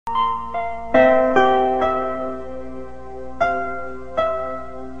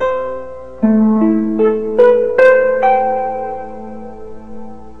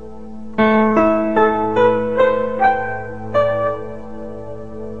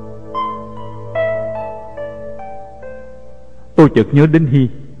Tôi chợt nhớ đến Hy,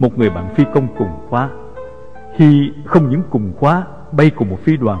 một người bạn phi công cùng khóa. Hy không những cùng khóa bay cùng một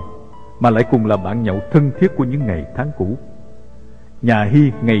phi đoàn, mà lại cùng là bạn nhậu thân thiết của những ngày tháng cũ. Nhà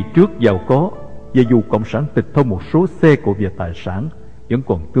Hy ngày trước giàu có, và dù cộng sản tịch thu một số xe cộ và tài sản, vẫn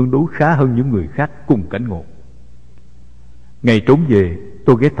còn tương đối khá hơn những người khác cùng cảnh ngộ. Ngày trốn về,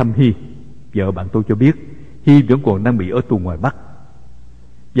 tôi ghé thăm Hy. Vợ bạn tôi cho biết Hy vẫn còn đang bị ở tù ngoài Bắc.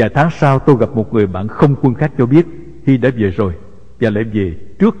 Vài tháng sau, tôi gặp một người bạn không quân khác cho biết Hy đã về rồi, và lại về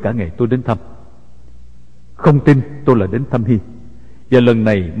trước cả ngày tôi đến thăm. Không tin, tôi lại đến thăm Hy. Và lần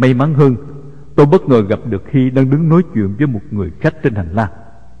này may mắn hơn, tôi bất ngờ gặp được Hy đang đứng nói chuyện với một người khách trên hành lang.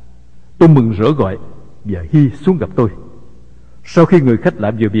 Tôi mừng rỡ gọi, và Hy xuống gặp tôi. Sau khi người khách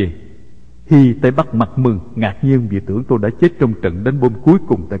lạ vừa về, Hy tay bắt mặt mừng, ngạc nhiên vì tưởng tôi đã chết trong trận đánh bom cuối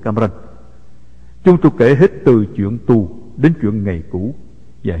cùng tại Cam Ranh. Chúng tôi kể hết từ chuyện tù đến chuyện ngày cũ,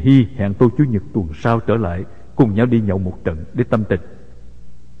 và Hy hẹn tôi Chủ nhật tuần sau trở lại cùng nhau đi nhậu một trận để tâm tình.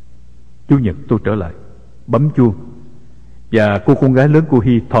 Chủ nhật tôi trở lại, bấm chuông, và cô con gái lớn của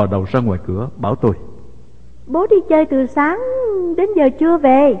Hy thò đầu ra ngoài cửa bảo tôi: Bố đi chơi từ sáng đến giờ chưa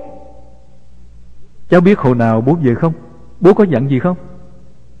về. Cháu biết hồi nào bố về không? Bố có dặn gì không?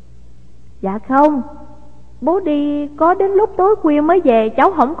 Dạ không, bố đi có đến lúc tối khuya mới về,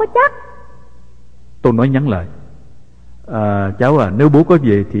 cháu không có chắc. Tôi nói nhắn lại: cháu à, nếu bố có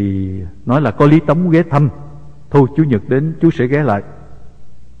về thì nói là có Lý Tống ghé thăm. Thôi Chủ nhật đến chú sẽ ghé lại.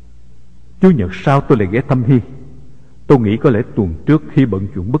 Chủ nhật sau tôi lại ghé thăm Hy. Tôi nghĩ có lẽ tuần trước Hy bận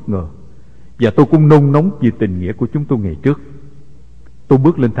chuyện bất ngờ, và tôi cũng nôn nóng vì tình nghĩa của chúng tôi ngày trước. Tôi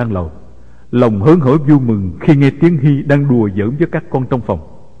bước lên thang lầu, lòng hớn hở vui mừng khi nghe tiếng Hy đang đùa giỡn với các con trong phòng.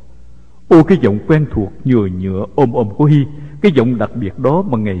 Ô, cái giọng quen thuộc nhựa nhựa ôm ôm của Hy, cái giọng đặc biệt đó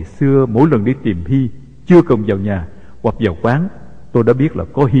mà ngày xưa mỗi lần đi tìm Hy, chưa cần vào nhà hoặc vào quán, tôi đã biết là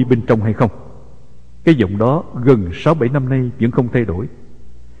có Hy bên trong hay không. Cái giọng đó gần 6-7 năm nay vẫn không thay đổi.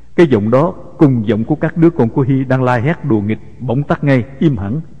 Cái giọng đó cùng giọng của các đứa con của Hy đang la hét đùa nghịch bỗng tắt ngay, im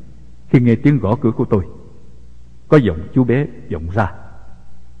hẳn khi nghe tiếng gõ cửa của tôi. Có giọng chú bé vọng ra: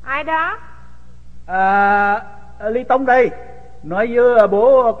 Ai đó? Lý Tống đây. Nói với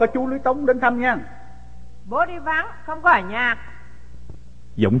bố có chú Lý Tống đến thăm nha. Bố đi vắng, không có ở nhà.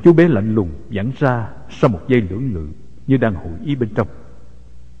 Giọng chú bé lạnh lùng vẳng ra sau một giây lưỡng lự, như đang hội ý bên trong.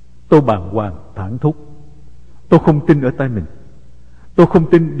 Tôi bàng hoàng thảng thốt. Tôi không tin ở tai mình. Tôi không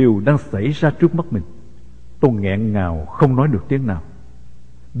tin điều đang xảy ra trước mắt mình. Tôi nghẹn ngào không nói được tiếng nào.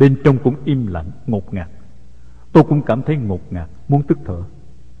 Bên trong cũng im lặng ngột ngạt. Tôi cũng cảm thấy ngột ngạt, muốn tức thở.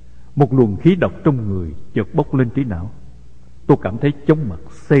 Một luồng khí độc trong người chợt bốc lên trí não. Tôi cảm thấy chóng mặt,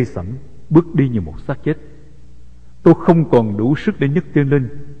 say sẩm, bước đi như một xác chết. Tôi không còn đủ sức để nhấc chân lên,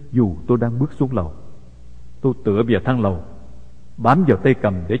 dù tôi đang bước xuống lầu. Tôi tựa vào thang lầu, bám vào tay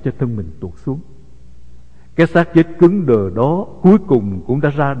cầm để cho thân mình tuột xuống. Cái xác chết cứng đờ đó cuối cùng cũng đã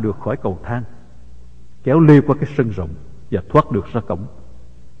ra được khỏi cầu thang, kéo lê qua cái sân rộng và thoát được ra cổng.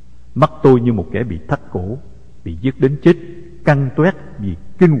 Mắt tôi như một kẻ bị thắt cổ, bị giết đến chết, căng toét vì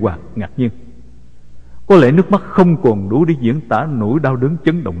kinh hoàng ngạc nhiên. Có lẽ nước mắt không còn đủ để diễn tả nỗi đau đớn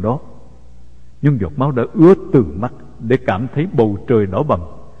chấn động đó. Nhưng giọt máu đã ứa từ mắt để cảm thấy bầu trời đỏ bầm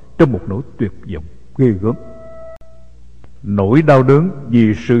trong một nỗi tuyệt vọng ghê gớm. Nỗi đau đớn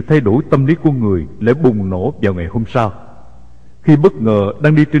vì sự thay đổi tâm lý của người lại bùng nổ vào ngày hôm sau. Khi bất ngờ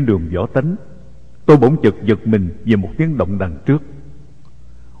đang đi trên đường Võ Tánh, tôi bỗng chợt giật mình về một tiếng động đằng trước.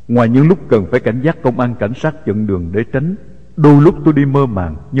 Ngoài những lúc cần phải cảnh giác công an cảnh sát chặn đường để tránh, đôi lúc tôi đi mơ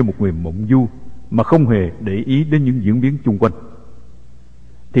màng như một người mộng du mà không hề để ý đến những diễn biến chung quanh.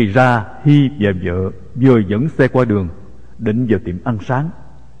 Thì ra Hy và vợ vừa dẫn xe qua đường định vào tiệm ăn sáng,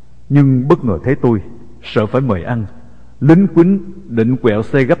 nhưng bất ngờ thấy tôi, sợ phải mời ăn, lính quýnh định quẹo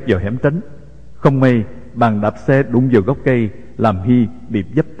xe gấp vào hẻm tránh. Không may bàn đạp xe đụng vào gốc cây, làm Hy bị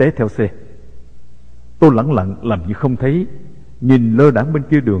vấp té theo xe. Tôi lẳng lặng làm như không thấy, nhìn lơ đãng bên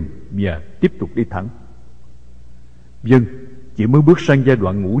kia đường và tiếp tục đi thẳng. Vâng, chỉ mới bước sang giai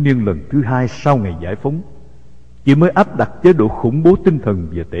đoạn ngũ niên lần thứ 2 sau ngày giải phóng, chỉ mới áp đặt chế độ khủng bố tinh thần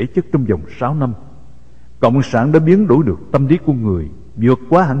và thể chất trong vòng 6 năm, Cộng sản đã biến đổi được tâm lý của người, vượt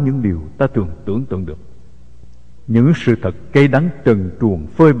quá hẳn những điều ta thường tưởng tượng được. Những sự thật cay đắng trần truồng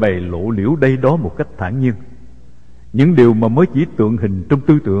phơi bày lộ liễu đây đó một cách thản nhiên. Những điều mà mới chỉ tượng hình trong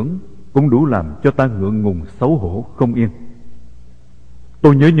tư tưởng cũng đủ làm cho ta ngượng ngùng xấu hổ không yên.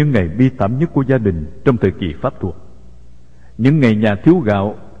 Tôi nhớ những ngày bi thảm nhất của gia đình trong thời kỳ Pháp thuộc. Những ngày nhà thiếu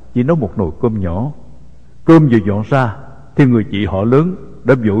gạo, chỉ nấu một nồi cơm nhỏ. Cơm vừa dọn ra thì người chị họ lớn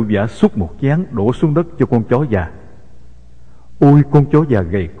đã vội vã xúc một chén đổ xuống đất cho con chó già. Ôi, con chó già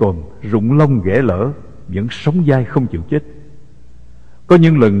gầy còm, rụng lông ghẻ lở, vẫn sống dai không chịu chết. Có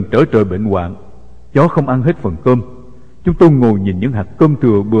những lần trở trời bệnh hoạn, chó không ăn hết phần cơm. Chúng tôi ngồi nhìn những hạt cơm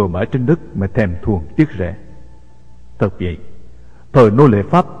thừa bừa bãi trên đất mà thèm thuồng tiếc rẻ. Thật vậy, thời nô lệ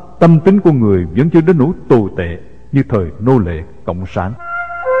Pháp, tâm tính của người vẫn chưa đến nỗi tồi tệ như thời nô lệ Cộng sản.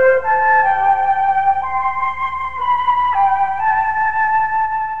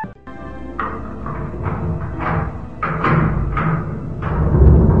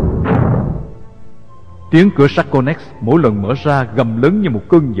 Tiếng cửa sắt Connex mỗi lần mở ra gầm lớn như một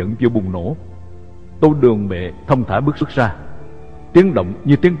cơn giận vừa bùng nổ. Tôi đường bệ thông thả bước ra. Tiếng động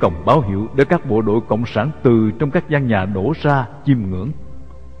như tiếng còi báo hiệu để các bộ đội cộng sản từ trong các gian nhà đổ ra chiêm ngưỡng.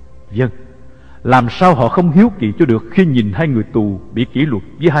 Vâng, làm sao họ không hiếu kỳ cho được khi nhìn hai người tù bị kỷ luật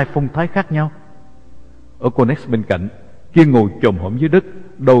với hai phong thái khác nhau. Ở Connex bên cạnh, kia ngồi chồm hổm dưới đất,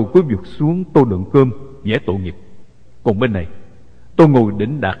 đầu cúi vụt xuống tô đựng cơm, vẻ tội nghiệp. Còn bên này, tôi ngồi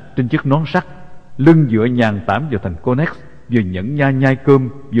đỉnh đạt trên chiếc nón sắt, lưng dựa nhàn tảm vào thành Connex, vừa nhẫn nha nhai cơm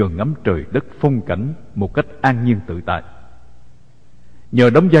vừa ngắm trời đất phong cảnh một cách an nhiên tự tại. Nhờ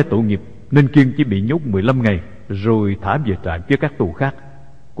đóng vai tội nghiệp nên Kiên chỉ bị nhốt 15 ngày rồi thả về trại với các tù khác.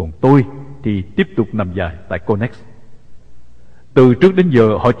 Còn tôi thì tiếp tục nằm dài tại Connex. Từ trước đến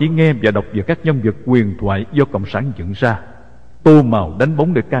giờ họ chỉ nghe và đọc về các nhân vật huyền thoại do Cộng sản dựng ra, tô màu đánh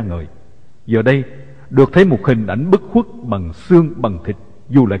bóng để ca ngợi. Giờ đây được thấy một hình ảnh bất khuất bằng xương bằng thịt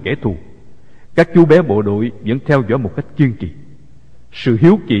dù là kẻ thù. Các chú bé bộ đội vẫn theo dõi một cách kiên trì. Sự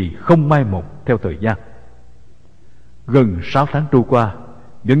hiếu kỳ không mai một theo thời gian. Gần 6 tháng trôi qua,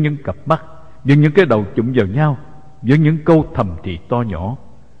 vẫn những cặp mắt, vẫn những cái đầu chụm vào nhau, vẫn những câu thầm thì to nhỏ.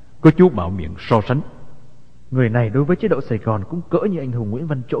 Có chú bạo miệng so sánh: người này đối với chế độ Sài Gòn cũng cỡ như anh hùng Nguyễn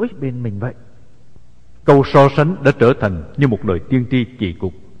Văn Trỗi bên mình vậy. Câu so sánh đã trở thành như một lời tiên tri kỳ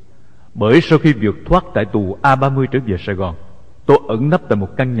cục. Bởi sau khi vượt thoát trại tù A30 trở về Sài Gòn, tôi ẩn nấp tại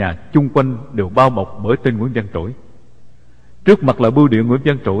một căn nhà chung quanh đều bao bọc bởi tên Nguyễn Văn Trỗi. Trước mặt là bưu điện Nguyễn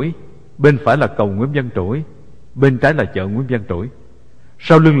Văn Trỗi, bên phải là cầu Nguyễn Văn Trỗi, bên trái là chợ Nguyễn Văn Trỗi,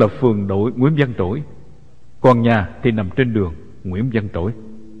 sau lưng là phường đội Nguyễn Văn Trỗi, còn nhà thì nằm trên đường Nguyễn Văn Trỗi.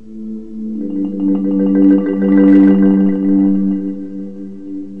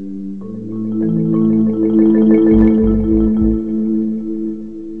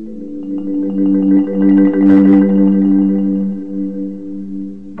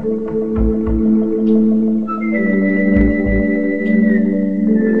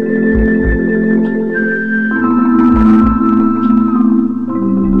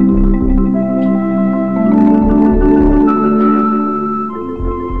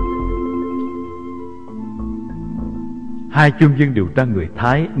 Hai chuyên viên điều tra người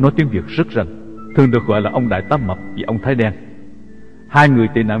Thái nói tiếng Việt rất rành, thường được gọi là ông Đại tá Mập và ông Thái Đen. Hai người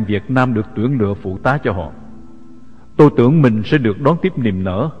tị nạn Việt Nam được tuyển lựa phụ tá cho họ. Tôi tưởng mình sẽ được đón tiếp niềm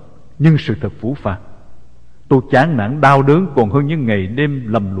nở, nhưng sự thật phũ phàng. Tôi chán nản đau đớn còn hơn những ngày đêm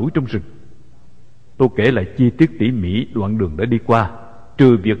lầm lũi trong rừng. Tôi kể lại chi tiết tỉ mỉ đoạn đường đã đi qua,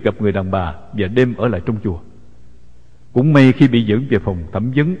 trừ việc gặp người đàn bà và đêm ở lại trong chùa. Cũng may khi bị dẫn về phòng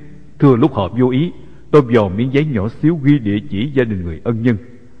thẩm vấn, thưa lúc họ vô ý, tôi dò miếng giấy nhỏ xíu ghi địa chỉ gia đình người ân nhân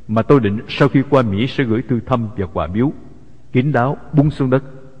mà tôi định sau khi qua Mỹ sẽ gửi thư thăm và quà biếu, kín đáo bung xuống đất.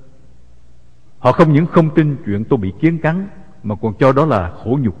 Họ không những không tin chuyện tôi bị kiến cắn mà còn cho đó là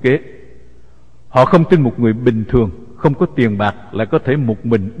khổ nhục kế. Họ không tin một người bình thường không có tiền bạc lại có thể một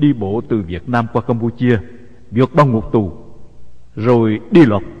mình đi bộ từ Việt Nam qua Campuchia, vượt bao ngục tù, rồi đi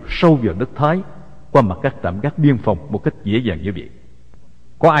lọt sâu vào đất Thái qua mặt các trạm gác biên phòng một cách dễ dàng như vậy.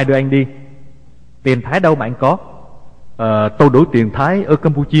 Có ai đưa anh đi? Tiền Thái đâu mà anh có? Tôi đổi tiền Thái ở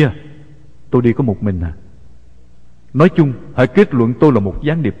Campuchia. Tôi đi có một mình à. Nói chung, họ kết luận tôi là một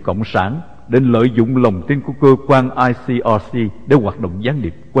gián điệp cộng sản, định lợi dụng lòng tin của cơ quan ICRC để hoạt động gián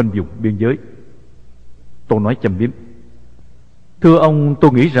điệp quanh vùng biên giới. Tôi nói châm biếm: thưa ông,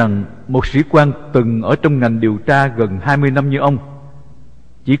 tôi nghĩ rằng một sĩ quan từng ở trong ngành điều tra gần 20 năm như ông,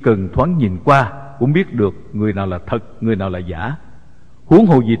 chỉ cần thoáng nhìn qua cũng biết được người nào là thật, người nào là giả. Huống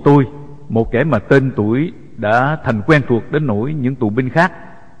hồ gì tôi, một kẻ mà tên tuổi đã thành quen thuộc đến nỗi những tù binh khác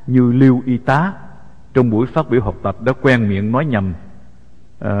như Liêu Y Tá trong buổi phát biểu học tập đã quen miệng nói nhầm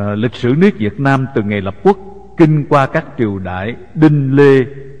lịch sử nước Việt Nam từ ngày lập quốc kinh qua các triều đại Đinh, Lê,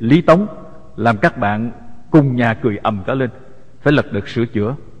 Lý, Tống, làm các bạn cùng nhà cười ầm cả lên, phải lật đật sửa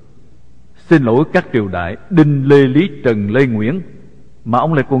chữa. Xin lỗi các triều đại Đinh, Lê, Lý, Trần, Lê, Nguyễn, mà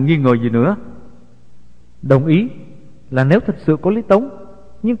ông lại còn nghi ngờ gì nữa? Đồng ý là nếu thật sự có Lý Tống,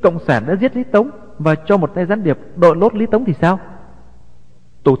 nhưng Cộng sản đã giết Lý Tống và cho một tay gián điệp đội lốt Lý Tống thì sao?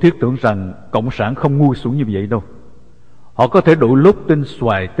 Tôi thiết tưởng rằng Cộng sản không ngu xuẩn như vậy đâu. Họ có thể đội lốt tên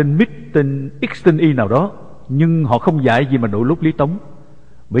Xoài, tên Mít, tên X, tên Y nào đó, nhưng họ không dạy gì mà đội lốt Lý Tống.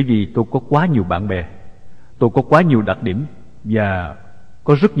 Bởi vì tôi có quá nhiều bạn bè, tôi có quá nhiều đặc điểm, và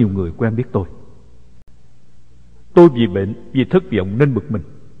có rất nhiều người quen biết tôi. Tôi vì bệnh, vì thất vọng nên bực mình.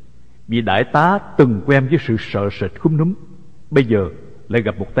 Vì đại tá từng quen với sự sợ sệt khúm núm, bây giờ lại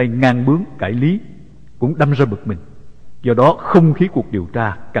gặp một tay ngang bướng cải lý, cũng đâm ra bực mình. Do đó không khí cuộc điều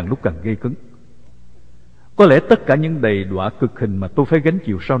tra càng lúc càng gây cấn. Có lẽ tất cả những đầy đọa cực hình mà tôi phải gánh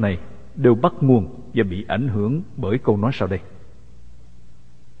chịu sau này đều bắt nguồn và bị ảnh hưởng bởi câu nói sau đây.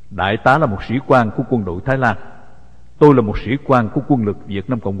 Đại tá là một sĩ quan của quân đội Thái Lan, tôi là một sĩ quan của quân lực Việt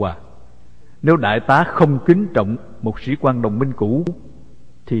Nam Cộng Hòa. Nếu đại tá không kính trọng một sĩ quan đồng minh cũ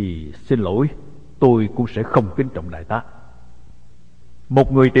thì xin lỗi, tôi cũng sẽ không kính trọng đại tá.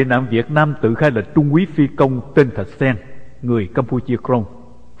 Một người tị nạn Việt Nam tự khai là trung úy phi công tên Thạch Sen, người Campuchia Krông,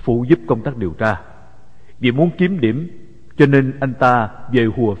 phụ giúp công tác điều tra. Vì muốn kiếm điểm cho nên anh ta về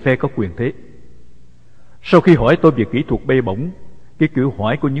hùa phe có quyền thế. Sau khi hỏi tôi về kỹ thuật bay bổng, cái kiểu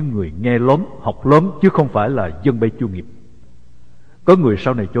hỏi của những người nghe lóm, học lóm chứ không phải là dân bay chuyên nghiệp. Có người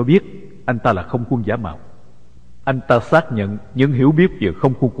sau này cho biết anh ta là không quân giả mạo. Anh ta xác nhận những hiểu biết về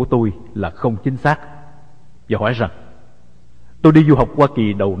không quân của tôi là không chính xác, và hỏi rằng tôi đi du học Hoa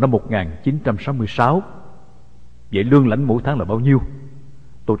Kỳ đầu năm 1966. Vậy lương lãnh mỗi tháng là bao nhiêu?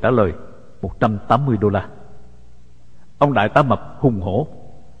 Tôi trả lời $180. Ông đại tá mập hùng hổ: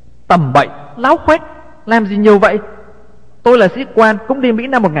 tầm bậy, Láo khoét, làm gì nhiều vậy? Tôi là sĩ quan cũng đi Mỹ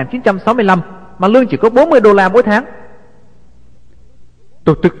năm 1965, mà lương chỉ có $40 mỗi tháng.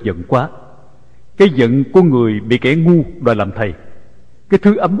 Tôi tức giận quá. Cái giận của người bị kẻ ngu đòi làm thầy, cái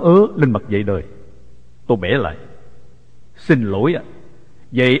thứ ấm ớ lên mặt dạy đời. Tôi bẻ lại: xin lỗi ạ,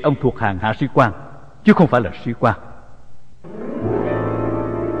 vậy ông thuộc hàng hạ sĩ quan chứ không phải là sĩ quan.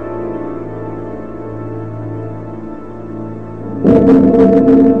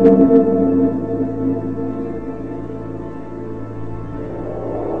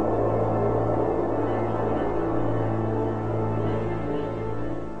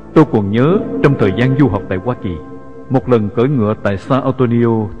 Tôi còn nhớ trong thời gian du học tại Hoa Kỳ, một lần cưỡi ngựa tại San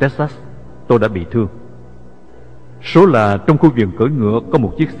Antonio, Texas, tôi đã bị thương. Số là trong khu vườn cưỡi ngựa có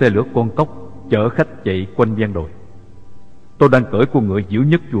một chiếc xe lửa con cóc chở khách chạy quanh ven đồi. Tôi đang cưỡi con ngựa dữ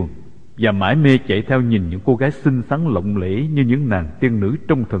nhất chuồng và mải mê chạy theo nhìn những cô gái xinh xắn lộng lẫy như những nàng tiên nữ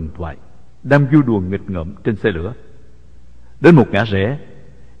trong thần thoại đang vui đùa nghịch ngợm trên xe lửa. Đến một ngã rẽ,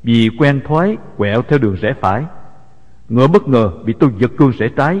 vì quen thói quẹo theo đường rẽ phải, ngựa bất ngờ bị tôi giật cương rẽ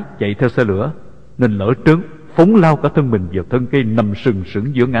trái chạy theo xe lửa, nên lỡ trớn phóng lao cả thân mình vào thân cây nằm sừng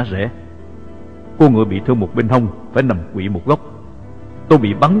sững giữa ngã rẽ. Cô ngựa bị thương một bên hông, phải nằm quỵ một góc. Tôi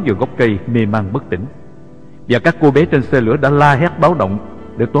bị bắn vào gốc cây, mê man bất tỉnh, và các cô bé trên xe lửa đã la hét báo động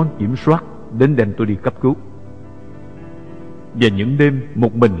để toán kiểm soát đến đem tôi đi cấp cứu. Và những đêm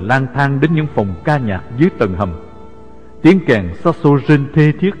một mình lang thang đến những phòng ca nhạc dưới tầng hầm, tiếng kèn saxo rên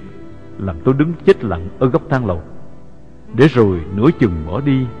thê thiết làm tôi đứng chết lặng ở góc thang lầu, để rồi nửa chừng bỏ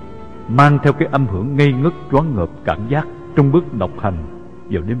đi, mang theo cái âm hưởng ngây ngất choáng ngợp cảm giác trong bước độc hành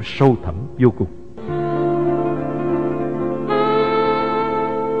vào đêm sâu thẳm vô cùng.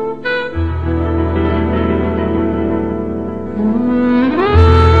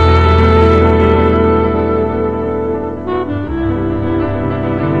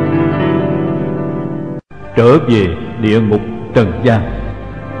 Trở về địa ngục trần gian.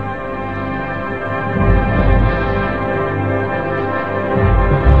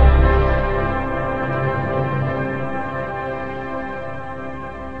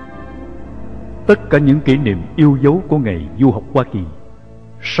 Tất cả những kỷ niệm yêu dấu của ngày du học Hoa Kỳ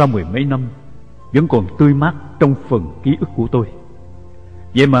sau mười mấy năm vẫn còn tươi mát trong phần ký ức của tôi.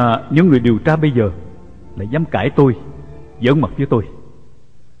 Vậy mà những người điều tra bây giờ lại dám cãi tôi, giỡn mặt với tôi.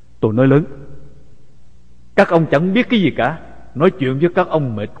 Tôi nói lớn: các ông chẳng biết cái gì cả, nói chuyện với các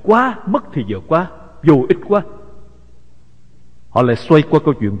ông mệt quá, mất thì giờ quá, vô ích quá. Họ lại xoay qua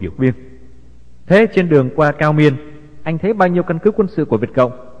câu chuyện Việt Biên. Thế trên đường qua Cao Miên, anh thấy bao nhiêu căn cứ quân sự của Việt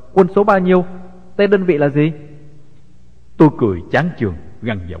Cộng? Quân số bao nhiêu? Tên đơn vị là gì? Tôi cười chán chường,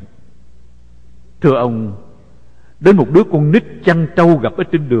 gằn giọng: thưa ông, đến một đứa con nít chăn trâu gặp ở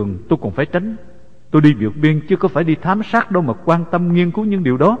trên đường tôi còn phải tránh. Tôi đi Việt Biên chứ có phải đi thám sát đâu mà quan tâm nghiên cứu những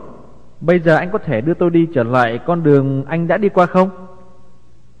điều đó. Bây giờ anh có thể đưa tôi đi trở lại con đường anh đã đi qua không?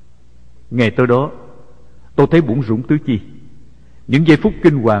 Ngày tối đó, tôi thấy bủn rủn tứ chi. Những giây phút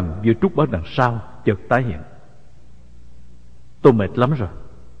kinh hoàng vừa trút ở đằng sau chợt tái hiện. Tôi mệt lắm rồi,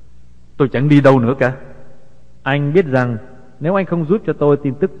 tôi chẳng đi đâu nữa cả. Anh biết rằng nếu anh không giúp cho tôi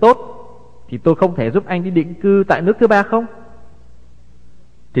tin tức tốt thì tôi không thể giúp anh đi định cư tại nước thứ ba không?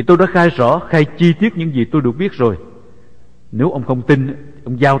 Thì tôi đã khai rõ, khai chi tiết những gì tôi được biết rồi. Nếu ông không tin,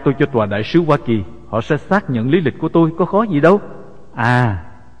 ông giao tôi cho tòa đại sứ Hoa Kỳ, họ sẽ xác nhận lý lịch của tôi, có khó gì đâu. À,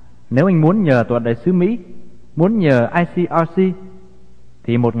 nếu anh muốn nhờ tòa đại sứ Mỹ, muốn nhờ ICRC,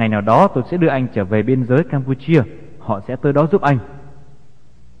 thì một ngày nào đó tôi sẽ đưa anh trở về biên giới Campuchia. Họ sẽ tới đó giúp anh.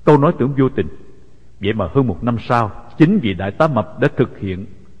 Câu nói tưởng vô tình, vậy mà hơn 1 năm sau, chính vị đại tá Mập đã thực hiện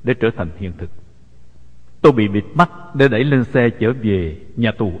để trở thành hiện thực. Tôi bị bịt mắt để đẩy lên xe trở về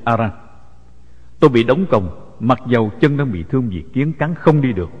nhà tù Aran. Tôi bị đóng còng, mặc dầu chân đang bị thương vì kiến cắn không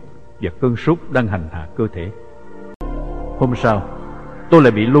đi được, và cơn sốt đang hành hạ cơ thể. Hôm sau, tôi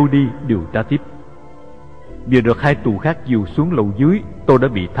lại bị lôi đi điều tra tiếp. Vừa được 2 tù khác dìu xuống lầu dưới, tôi đã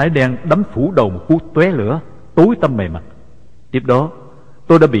bị Thái đen đấm phủ đầu một cú tóe lửa, tối tăm mày mặt. Tiếp đó,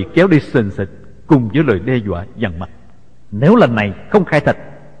 tôi đã bị kéo đi sền sệt cùng với lời đe dọa dằn mặt. Nếu lần này không khai thật,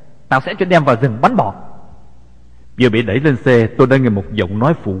 tao sẽ cho đem vào rừng bắn bỏ. Vừa bị đẩy lên xe, tôi đã nghe một giọng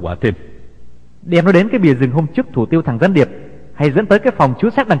nói phụ họa thêm. Đem nó đến cái bìa rừng hôm trước thủ tiêu thằng gián điệp, hay dẫn tới cái phòng chứa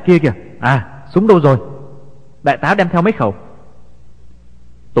xác đằng kia kìa. À, súng đâu rồi? Đại tá đem theo mấy khẩu?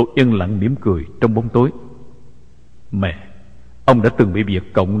 Tôi yên lặng mỉm cười trong bóng tối. Mẹ, ông đã từng bị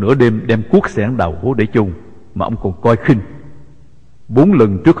Việt Cộng nửa đêm đem cuốc xẻng đào hố để chôn, mà ông còn coi khinh. 4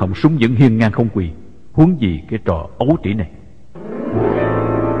 lần trước họng súng vẫn hiên ngang không quỳ, huống gì cái trò ấu trĩ này.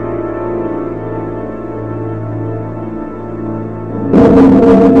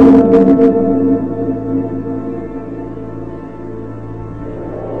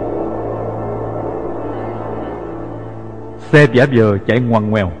 Xe giả vờ chạy ngoằn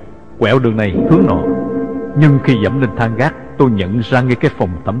ngoèo, quẹo đường này hướng nọ. Nhưng khi dẫm lên thang gác, tôi nhận ra ngay cái phòng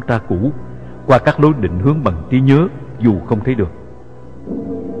thẩm tra cũ, qua các lối định hướng bằng trí nhớ, dù không thấy được.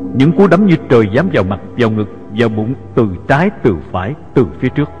 Những cú đấm như trời giáng vào mặt, vào ngực, vào bụng, từ trái, từ phải, từ phía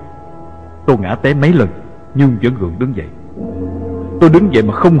trước. Tôi ngã té mấy lần, nhưng vẫn gượng đứng dậy. Tôi đứng dậy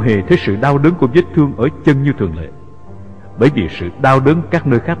mà không hề thấy sự đau đớn của vết thương ở chân như thường lệ, bởi vì sự đau đớn các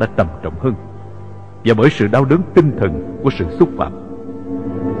nơi khác đã trầm trọng hơn, và bởi sự đau đớn tinh thần của sự xúc phạm.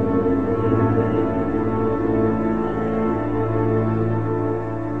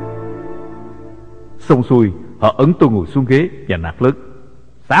 Xong xuôi, họ ấn tôi ngồi xuống ghế và nạt lớn.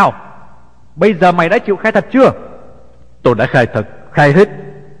 Sao? Bây giờ mày đã chịu khai thật chưa? Tôi đã khai thật, khai hết,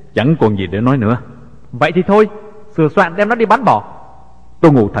 chẳng còn gì để nói nữa. Vậy thì thôi, sửa soạn đem nó đi bắn bỏ.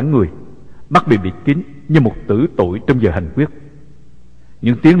 Tôi ngồi thẳng người, mắt bị bịt kín như một tử tội trong giờ hành quyết.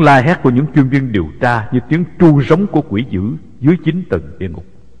 Những tiếng la hét của những chuyên viên điều tra như tiếng tru rống của quỷ dữ dưới 9 tầng địa ngục.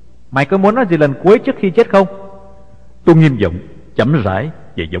 Mày có muốn nói gì lần cuối trước khi chết không? Tôi nghiêm giọng, chậm rãi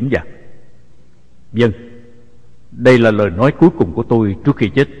và dõng dạc. Vâng, đây là lời nói cuối cùng của tôi trước khi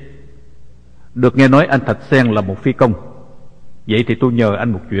chết. Được nghe nói anh Thạch Sen là một phi công. Vậy thì tôi nhờ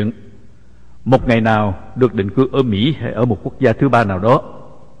anh một chuyện. Một ngày nào được định cư ở Mỹ hay ở một quốc gia thứ ba nào đó,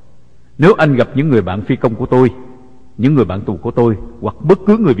 nếu anh gặp những người bạn phi công của tôi, những người bạn tù của tôi, hoặc bất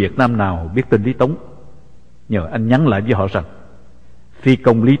cứ người Việt Nam nào biết tên Lý Tống, nhờ anh nhắn lại với họ rằng phi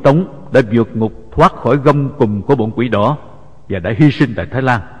công Lý Tống đã vượt ngục, thoát khỏi gông cùm của bọn quỷ đỏ và đã hy sinh tại Thái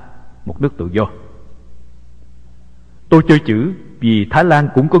Lan, một nước tự do. Tôi chơi chữ vì Thái Lan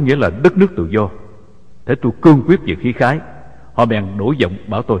cũng có nghĩa là đất nước tự do. Thế tôi cương quyết và khí khái. Họ bèn đổi giọng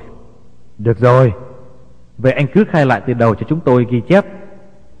bảo tôi. Được rồi, vậy anh cứ khai lại từ đầu cho chúng tôi ghi chép.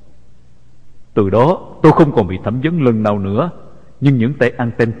 Từ đó tôi không còn bị thẩm vấn lần nào nữa, nhưng những tay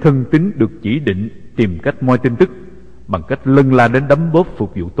anten thân tín được chỉ định tìm cách moi tin tức bằng cách lân la đến đấm bóp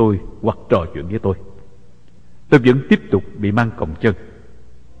phục vụ tôi hoặc trò chuyện với tôi. Tôi vẫn tiếp tục bị mang còng chân.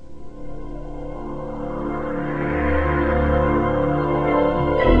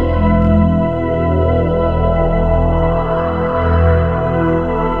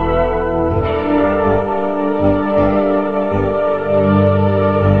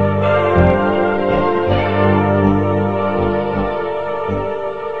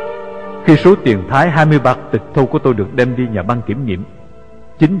 Khi số tiền Thái 20 bạc tịch thu của tôi được đem đi nhà băng kiểm nghiệm,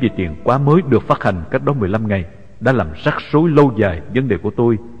 chính vì tiền quá mới được phát hành cách đó 15 ngày đã làm rắc rối lâu dài vấn đề của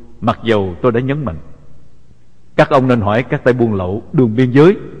tôi, mặc dầu tôi đã nhấn mạnh các ông nên hỏi các tay buôn lậu đường biên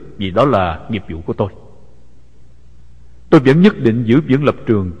giới, vì đó là nghiệp vụ của tôi. Tôi vẫn nhất định giữ vững lập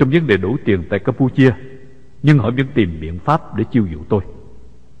trường trong vấn đề đổi tiền tại Campuchia, nhưng họ vẫn tìm biện pháp để chiêu dụ tôi.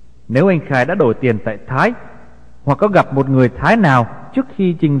 Nếu anh khai đã đổi tiền tại Thái, hoặc có gặp một người Thái nào trước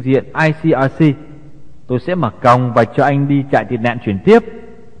khi trình diện ICRC, tôi sẽ mặc còng và cho anh đi trại tị nạn chuyển tiếp.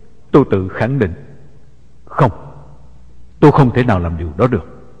 Tôi tự khẳng định, không, tôi không thể nào làm điều đó được.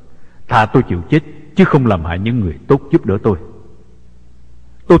 Thà tôi chịu chết chứ không làm hại những người tốt giúp đỡ tôi.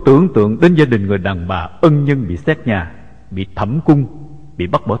 Tôi tưởng tượng đến gia đình người đàn bà ân nhân bị xét nhà, bị thẩm cung, bị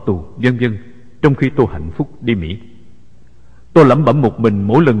bắt bỏ tù, vân vân, trong khi tôi hạnh phúc đi Mỹ. Tôi lẩm bẩm một mình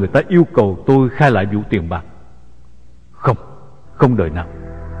mỗi lần người ta yêu cầu tôi khai lại vụ tiền bạc. Không, không đời nào.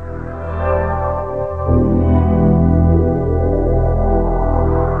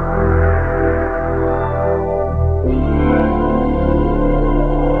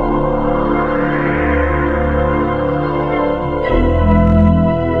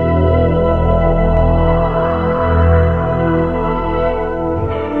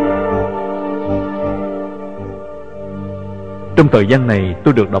 Trong thời gian này,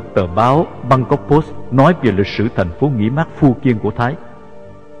 tôi được đọc tờ báo Bangkok Post nói về lịch sử thành phố nghỉ mát Phu Kiên của Thái.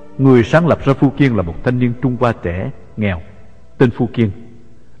 Người sáng lập ra Phu Kiên là một thanh niên Trung Hoa trẻ, nghèo, tên Phu Kiên,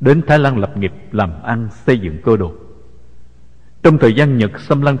 đến Thái Lan lập nghiệp, làm ăn, xây dựng cơ đồ. Trong thời gian Nhật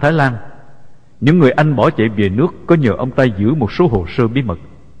xâm lăng Thái Lan, những người Anh bỏ chạy về nước có nhờ ông ta giữ một số hồ sơ bí mật.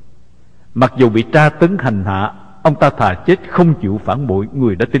 Mặc dù bị tra tấn hành hạ, ông ta thà chết không chịu phản bội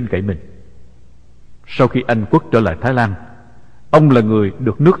người đã tin cậy mình. Sau khi Anh quốc trở lại Thái Lan, ông là người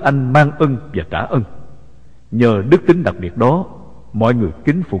được nước Anh mang ân và trả ân. Nhờ đức tính đặc biệt đó, mọi người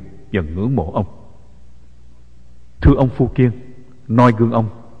kính phục và ngưỡng mộ ông. Thưa ông Phu Kiên, noi gương ông,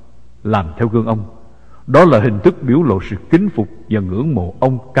 làm theo gương ông, đó là hình thức biểu lộ sự kính phục và ngưỡng mộ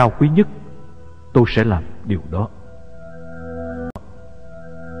ông cao quý nhất. Tôi sẽ làm điều đó.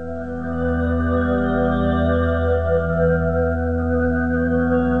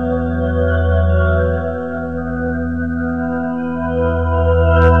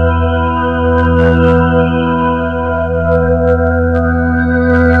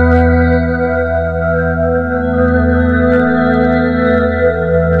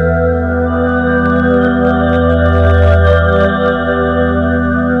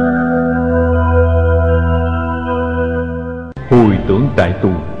 Hồi tưởng trại tù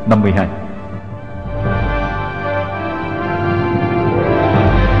 52.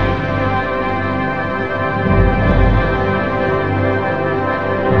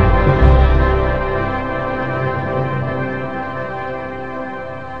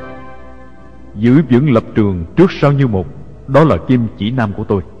 Giữ vững lập trường trước sau như một, đó là kim chỉ nam của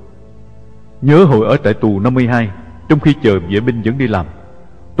tôi. Nhớ hồi ở trại tù 52, trong khi chờ vệ binh dẫn đi làm,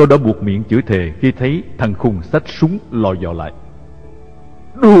 tôi đã buộc miệng chửi thề khi thấy thằng khùng xách súng lò dò lại.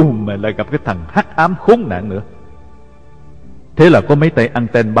 Đù mà lại gặp cái thằng hắc ám khốn nạn nữa. Thế là có mấy tay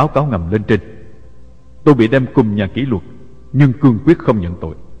anten báo cáo ngầm lên trên. Tôi bị đem cùng nhà kỷ luật, nhưng cương quyết không nhận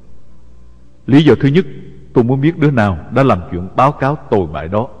tội. Lý do thứ nhất, tôi muốn biết đứa nào đã làm chuyện báo cáo tồi bại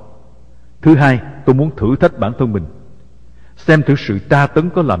đó. Thứ hai, tôi muốn thử thách bản thân mình, xem thử sự tra tấn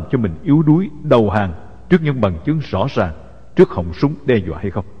có làm cho mình yếu đuối, đầu hàng trước những bằng chứng rõ ràng, trước họng súng đe dọa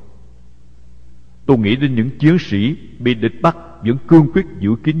hay không. Tôi nghĩ đến những chiến sĩ bị địch bắt vẫn cương quyết giữ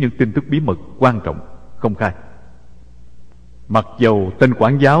kín những tin tức bí mật quan trọng không khai. Mặc dầu tên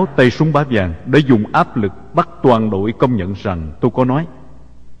quản giáo tay súng bá vàng đã dùng áp lực bắt toàn đội công nhận rằng tôi có nói,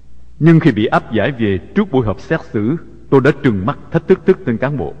 nhưng khi bị áp giải về trước buổi họp xét xử, tôi đã trừng mắt thách thức tên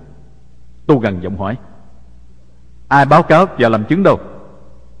cán bộ. Tôi gằn giọng hỏi: ai báo cáo và làm chứng đâu?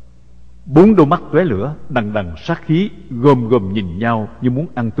 4 đôi mắt tóe lửa, đằng đằng sát khí, gom gom nhìn nhau như muốn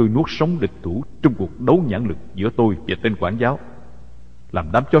ăn tươi nuốt sống địch thủ trong cuộc đấu nhãn lực giữa tôi và tên quản giáo, làm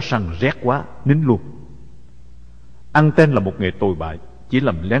đám chó săn rét quá nín luôn. Anten là một nghề tồi bại, chỉ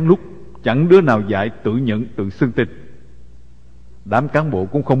làm lén lút, chẳng đứa nào dạy tự nhận tự xưng tên. Đám cán bộ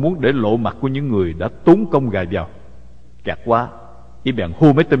cũng không muốn để lộ mặt của những người đã tốn công gài vào. Kẹt quá, chỉ bèn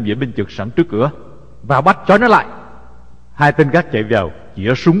hô mấy tên vệ binh trực sẵn trước cửa: vào bắt trói nó lại. 2 tên gác chạy vào,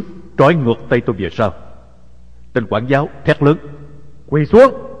 chĩa súng trói ngược tay tôi về sau. Tên quản giáo thét lớn: quỳ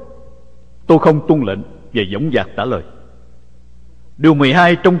xuống. Tôi không tuân lệnh và dõng dạc trả lời: điều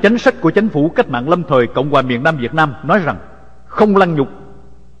 12 trong chánh sách của chính phủ cách mạng lâm thời Cộng hòa miền Nam Việt Nam nói rằng không lăng nhục,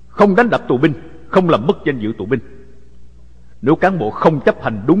 không đánh đập tù binh, không làm mất danh dự tù binh. Nếu cán bộ không chấp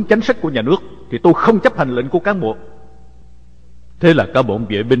hành đúng chánh sách của nhà nước thì tôi không chấp hành lệnh của cán bộ. Thế là cả bọn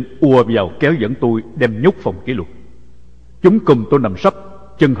vệ binh ùa vào kéo dẫn tôi đem nhốt phòng kỷ luật. Chúng cùng tôi nằm sấp,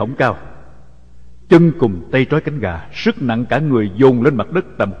 chân hõng cao, chân cùng tay trói cánh gà, sức nặng cả người dồn lên mặt đất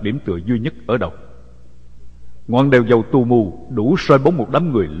tại một điểm tựa duy nhất ở đầu. Ngọn đèo dầu tù mù đủ soi bóng một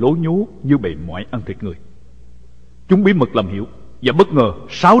đám người lố nhố như bầy muỗi ăn thịt người. Chúng bí mật làm hiệu, và bất ngờ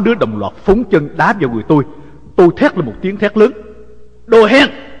 6 đứa đồng loạt phóng chân đá vào người tôi. Tôi thét lên một tiếng thét lớn: đồ hèn!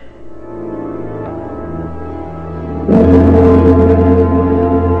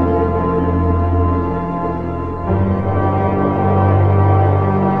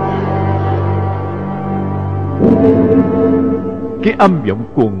 Cái âm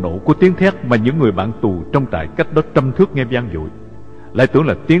vọng cuồng nộ của tiếng thét mà những người bạn tù trong trại cách đó trăm thước nghe vang dội, lại tưởng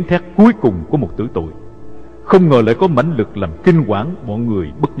là tiếng thét cuối cùng của một tử tội. Không ngờ lại có mãnh lực làm kinh quản bọn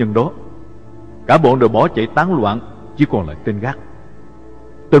người bất nhân đó. Cả bọn đều bỏ chạy tán loạn, chỉ còn lại tên gác.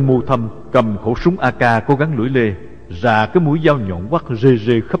 Tên mù thâm cầm khẩu súng AK có gắn lưỡi lê, rà cái mũi dao nhọn quắt rê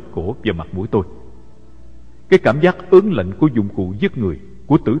rê khắp cổ và mặt mũi tôi. Cái cảm giác ớn lạnh của dụng cụ giết người,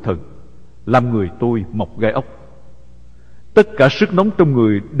 của tử thần, làm người tôi mọc gai ốc. Tất cả sức nóng trong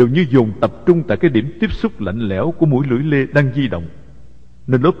người đều như dồn tập trung tại cái điểm tiếp xúc lạnh lẽo của mũi lưỡi lê đang di động,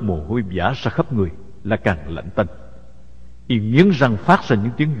 nên lớp mồ hôi vã ra khắp người là càng lạnh tanh. Y nghiến răng phát ra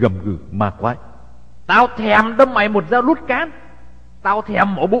những tiếng gầm gừ ma quái. Tao thèm đâm mày một dao lút cán, tao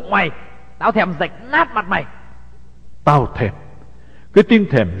thèm mổ bụng mày, tao thèm rạch nát mặt mày. Tao thèm. Cái tiếng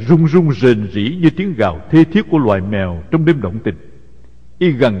thèm rung rung rền rĩ như tiếng gào thê thiết của loài mèo trong đêm động tình.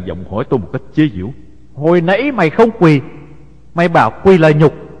 Y gằn giọng hỏi tôi một cách chế giễu. Hồi nãy mày không quỳ, mày bảo quỳ là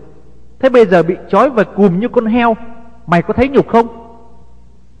nhục. Thế bây giờ bị trói và cùm như con heo, mày có thấy nhục không?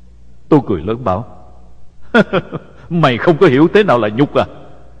 Tôi cười lớn bảo, mày không có hiểu thế nào là nhục à?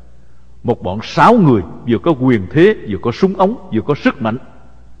 Một bọn 6 người, vừa có quyền thế, vừa có súng ống, vừa có sức mạnh,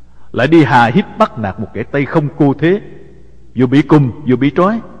 lại đi hà hít bắt nạt một kẻ tay không cô thế, vừa bị cùm vừa bị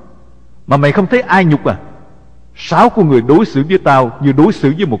trói, mà mày không thấy ai nhục à? 6 con người đối xử với tao như đối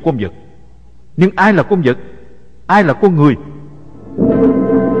xử với một con vật. Nhưng ai là con vật? Ai là con người?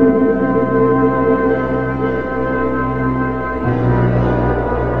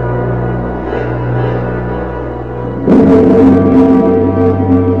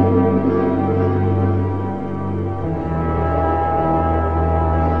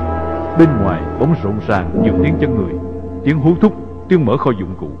 Bên ngoài bỗng rộn ràng nhiều tiếng chân người, tiếng hú thúc, tiếng mở kho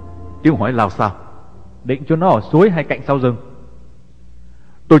dụng cụ, tiếng hỏi lao sao. Định cho nó ở suối hay cạnh sau rừng?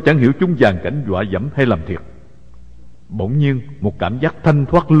 Tôi chẳng hiểu chúng dàn cảnh dọa dẫm hay làm thiệt. Bỗng nhiên một cảm giác thanh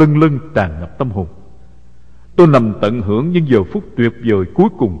thoát lâng lâng tràn ngập tâm hồn. Tôi nằm tận hưởng những giờ phút tuyệt vời cuối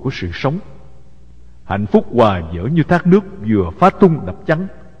cùng của sự sống. Hạnh phúc hòa dở như thác nước vừa phá tung đập chắn,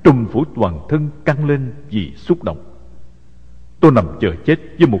 trùm phủ toàn thân căng lên vì xúc động. Tôi nằm chờ chết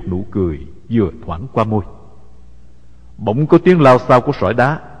với một nụ cười vừa thoảng qua môi. Bỗng có tiếng lao xao của sỏi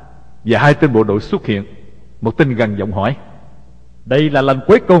đá, và 2 tên bộ đội xuất hiện. Một tên gằn giọng hỏi, đây là lần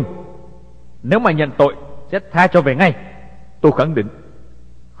cuối cùng, nếu mày nhận tội sẽ tha cho về ngay. Tôi khẳng định,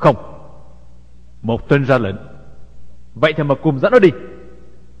 không. Một tên ra lệnh, vậy thì mà cùng dẫn nó đi.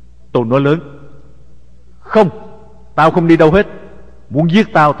 Tôi nói lớn, không, tao không đi đâu hết. Muốn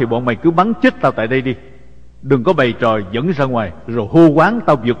giết tao thì bọn mày cứ bắn chết tao tại đây đi. Đừng có bày trò dẫn ra ngoài rồi hô quán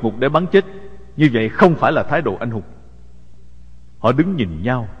tao vượt ngục để bắn chết. Như vậy không phải là thái độ anh hùng. Họ đứng nhìn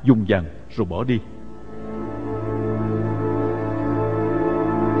nhau dùng dằng rồi bỏ đi.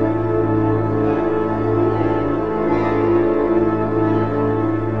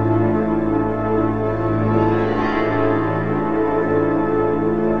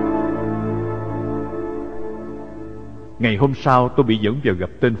 Ngày hôm sau tôi bị dẫn vào gặp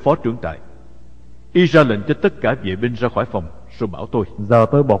tên phó trưởng trại. Y ra lệnh cho tất cả vệ binh ra khỏi phòng, rồi bảo tôi, giờ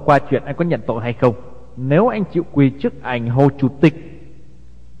tôi bỏ qua chuyện anh có nhận tội hay không. Nếu anh chịu quỳ trước ảnh Hồ Chủ tịch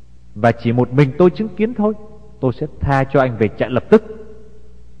và chỉ một mình tôi chứng kiến thôi, tôi sẽ tha cho anh về trại lập tức.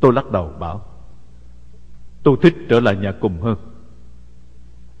 Tôi lắc đầu bảo, tôi thích trở lại nhà Cùm hơn.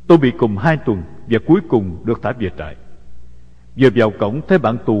 Tôi bị Cùm 2 tuần và cuối cùng được thả về trại. Vừa vào cổng thấy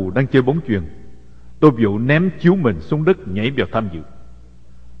bạn tù đang chơi bóng chuyền. Tôi vội ném chiếu mình xuống đất nhảy vào tham dự.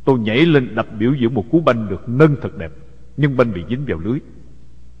 Tôi nhảy lên đập biểu diễn một cú banh được nâng thật đẹp, nhưng banh bị dính vào lưới.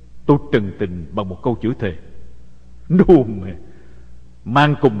 Tôi trần tình bằng một câu chửi thề, đù mẹ,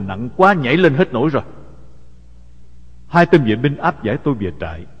 mang Cùm nặng quá nhảy lên hết nổi rồi. 2 tên vệ binh áp giải tôi về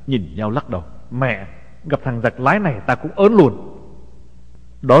trại, nhìn nhau lắc đầu, mẹ, gặp thằng giặc lái này ta cũng ớn luôn.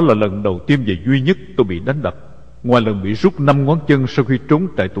 Đó là lần đầu tiên và duy nhất tôi bị đánh đập, ngoài lần bị rút 5 ngón chân sau khi trốn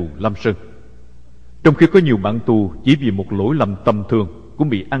trại tù Lam Sơn. Trong khi có nhiều bạn tù chỉ vì một lỗi lầm tầm thường cũng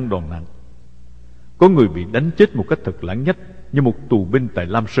bị ăn đòn nặng. Có người bị đánh chết một cách thật lãng nhách, như một tù binh tại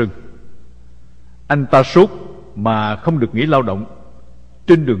Lam Sơn. Anh ta sốt mà không được nghỉ lao động.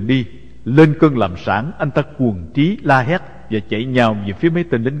 Trên đường đi, lên cơn làm sản, anh ta cuồng trí la hét và chạy nhào về phía mấy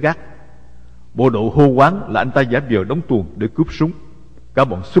tên lính gác. Bộ đội hô quán là anh ta giả vờ đóng tuồng để cướp súng. Cả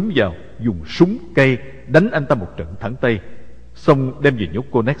bọn xúm vào, dùng súng cây đánh anh ta một trận thẳng tay, xong đem về nhốt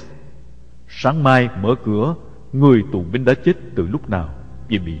Connex. Sáng mai mở cửa, người tù binh đã chết từ lúc nào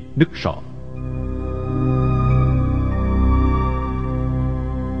vì bị nứt sọ.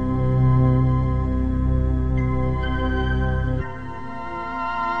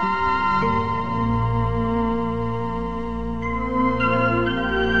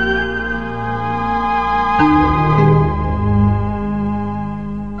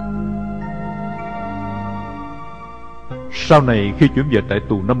 Sau này khi chuyển về trại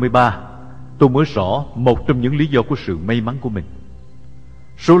tù 53, tôi mới rõ một trong những lý do của sự may mắn của mình.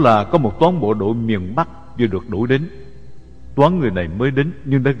 Số là có một toán bộ đội miền Bắc vừa được đổi đến, Toán người này mới đến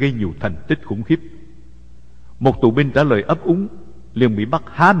nhưng đã gây nhiều thành tích khủng khiếp. Một tù binh trả lời ấp úng, liền bị bắt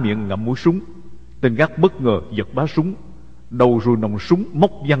há miệng ngậm mũi súng. Tên gác bất ngờ giật bá súng, đầu rồi nòng súng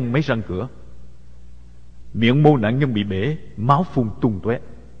móc văng mấy răng cửa. Miệng mô nạn nhân bị bể, máu phun tung tóe.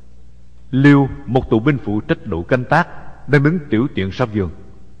 Liêu, một tù binh phụ trách đội canh tác, đang đứng tiểu tiện sau vườn,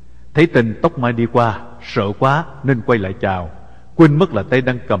 thấy tên tóc mai đi qua, sợ quá nên quay lại chào, quên mất là tay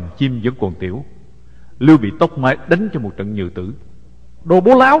đang cầm chim vẫn còn tiểu. Liêu bị tóc mai đánh cho một trận nhừ tử. Đồ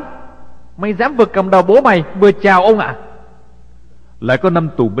bố lão, mày dám vừa cầm đầu bố mày vừa chào ông ạ? Lại có 5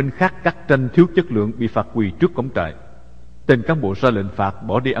 tù binh khác cắt tranh thiếu chất lượng bị phạt quỳ trước cổng trại. Tên cán bộ ra lệnh phạt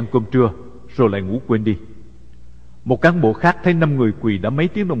bỏ đi ăn cơm trưa, rồi lại ngủ quên đi. Một cán bộ khác thấy 5 người quỳ đã mấy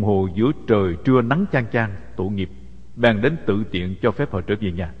tiếng đồng hồ giữa trời trưa nắng chang chang, tội nghiệp, bèn đến tự tiện cho phép họ trở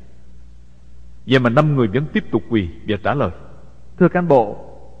về nhà. Vậy mà 5 người vẫn tiếp tục quỳ và trả lời: Thưa cán bộ,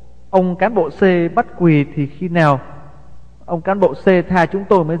 ông cán bộ C bắt quỳ thì khi nào ông cán bộ C tha chúng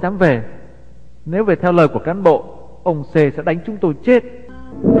tôi mới dám về? Nếu về theo lời của cán bộ, ông C sẽ đánh chúng tôi chết.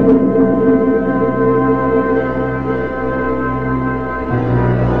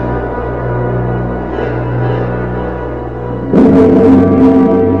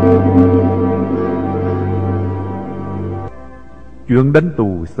 Chuyện đánh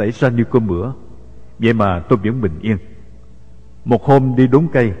tù xảy ra như cơm bữa, vậy mà tôi vẫn bình yên. Một hôm đi đốn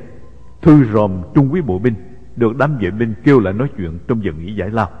cây, Thư Ròm trung úy bộ binh được đám vệ binh kêu lại nói chuyện trong giờ nghỉ giải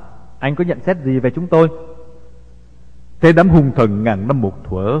lao. Anh có nhận xét gì về chúng tôi? Thế đám hung thần ngàn năm một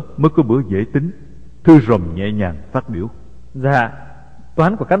thuở mới có bữa dễ tính. Thư Ròm nhẹ nhàng phát biểu: Dạ,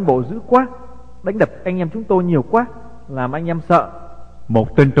 toán của cán bộ dữ quá, đánh đập anh em chúng tôi nhiều quá, làm anh em sợ.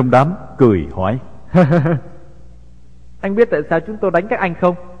 Một tên trong đám cười hỏi: Anh biết tại sao chúng tôi đánh các anh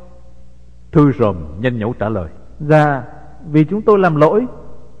không? Thư Ròm nhanh nhẩu trả lời: Dạ, vì chúng tôi làm lỗi.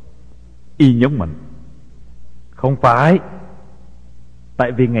 Y nhấn mạnh: Không phải.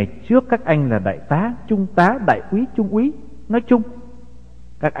 Tại vì ngày trước các anh là đại tá, trung tá, đại úy, trung úy, nói chung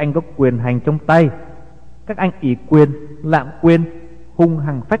các anh có quyền hành trong tay. Các anh ỷ quyền, lạm quyền, hung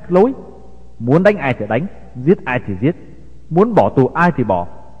hăng phách lối, muốn đánh ai thì đánh, giết ai thì giết, muốn bỏ tù ai thì bỏ.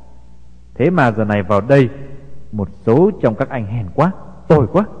 Thế mà giờ này vào đây, một số trong các anh hèn quá, tồi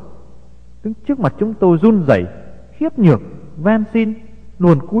quá, đứng trước mặt chúng tôi run rẩy, khiếp nhược, van xin,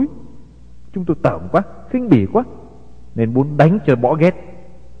 luồn cúi. Chúng tôi tởm quá, khinh bỉ quá, nên muốn đánh cho bỏ ghét.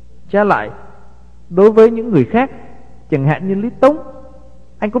 Trái lại, đối với những người khác, chẳng hạn như Lý Tống,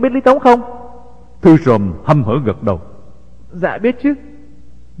 anh có biết Lý Tống không? Thư Ròm hăm hở gật đầu: Dạ biết chứ.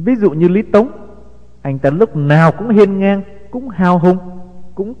 Ví dụ như Lý Tống, anh ta lúc nào cũng hiên ngang, cũng hào hùng,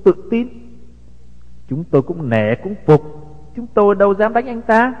 cũng tự tin. Chúng tôi cũng nể, cũng phục, chúng tôi đâu dám đánh anh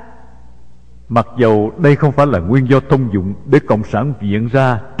ta. Mặc dầu đây không phải là nguyên do thông dụng để cộng sản viện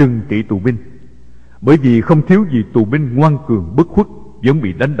ra trừng trị tù binh, bởi vì không thiếu gì tù binh ngoan cường bất khuất vẫn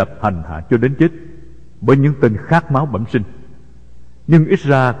bị đánh đập hành hạ cho đến chết bởi những tên khát máu bẩm sinh. Nhưng ít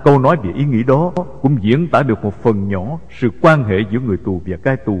ra câu nói về ý nghĩ đó cũng diễn tả được một phần nhỏ sự quan hệ giữa người tù và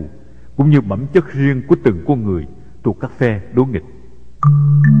cai tù, cũng như bẩm chất riêng của từng con người thuộc các phe đối nghịch.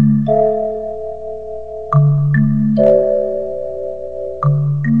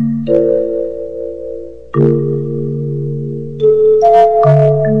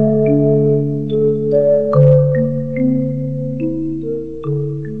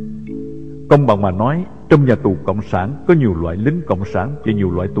 Công bằng mà nói, trong nhà tù cộng sản có nhiều loại lính cộng sản và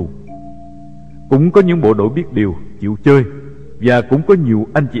nhiều loại tù. Cũng có những bộ đội biết điều, chịu chơi, và cũng có nhiều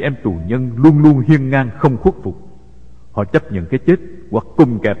anh chị em tù nhân luôn luôn hiên ngang không khuất phục. Họ chấp nhận cái chết hoặc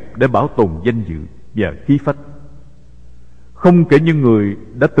cung kẹp để bảo tồn danh dự và khí phách. Không kể những người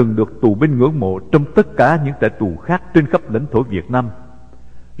đã từng được tù binh ngưỡng mộ trong tất cả những trại tù khác trên khắp lãnh thổ Việt Nam,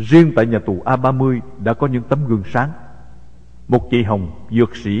 riêng tại nhà tù A30 đã có những tấm gương sáng. Một chị Hồng,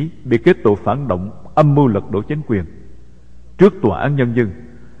 dược sĩ, bị kết tội phản động, âm mưu lật đổ chính quyền. Trước tòa án nhân dân,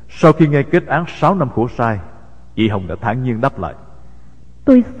 sau khi nghe kết án 6 năm khổ sai, chị Hồng đã thản nhiên đáp lại: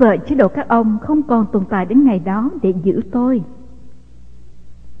 Tôi sợ chế độ các ông không còn tồn tại đến ngày đó để giữ tôi.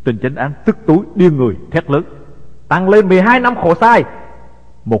 Tên chánh án tức tối điên người thét lớn: Tăng lên 12 năm khổ sai.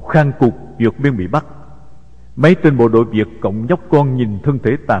 Một khang cục vượt biên bị bắt. Mấy tên bộ đội Việt Cộng nhóc con nhìn thân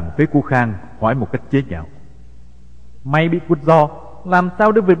thể tàn phế của Khang, hỏi một cách chế nhạo: Mày bị quật giò, làm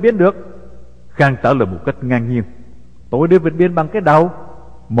sao đưa vượt biên được? Khang trả lời một cách ngang nhiên: Tôi đưa vượt biên bằng cái đầu.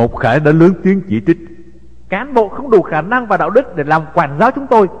 Một Khải đã lớn tiếng chỉ trích: Cán bộ không đủ khả năng và đạo đức để làm quản giáo chúng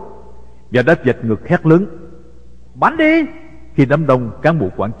tôi. Và đã vạch ngực hét lớn: Bắn đi! Khi đám đông cán bộ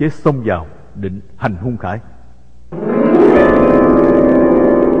quản chế xông vào định hành hung Khải.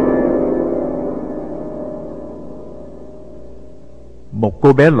 Một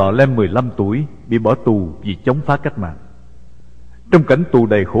cô bé lọ lem 15 tuổi bị bỏ tù vì chống phá cách mạng. Trong cảnh tù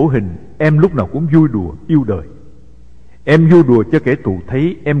đầy khổ hình, em lúc nào cũng vui đùa yêu đời. Em vui đùa cho kẻ thù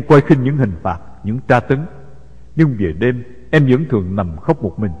thấy, em coi khinh những hình phạt, những tra tấn. Nhưng về đêm em vẫn thường nằm khóc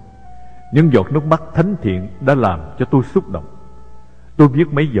một mình. Những giọt nước mắt thánh thiện đã làm cho tôi xúc động. Tôi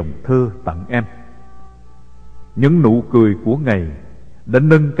viết mấy dòng thơ tặng em. Những nụ cười của ngày đã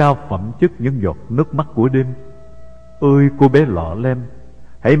nâng cao phẩm chất những giọt nước mắt của đêm. Ơi cô bé lọ lem,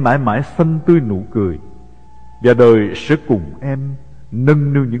 hãy mãi mãi xanh tươi nụ cười, và đời sẽ cùng em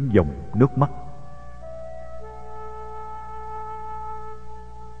nâng niu những dòng nước mắt.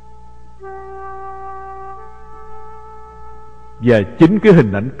 Và chính cái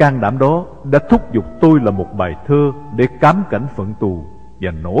hình ảnh can đảm đó đã thúc giục tôi làm một bài thơ để cám cảnh phận tù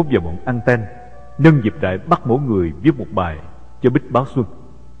và nổ vào bọn anten, nhân dịp trại bắt mỗi người viết một bài cho Bích Báo Xuân.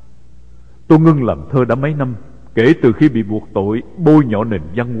 Tôi ngưng làm thơ đã mấy năm, kể từ khi bị buộc tội bôi nhọ nền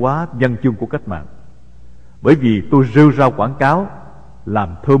văn hóa văn chương của cách mạng. Bởi vì tôi rêu rao quảng cáo,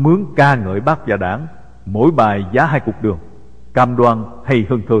 làm thơ mướn ca ngợi Bác và Đảng, mỗi bài giá 2 cục đường, cam đoan hay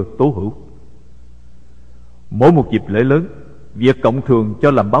hơn thơ tố hữu. Mỗi một dịp lễ lớn, Việt Cộng thường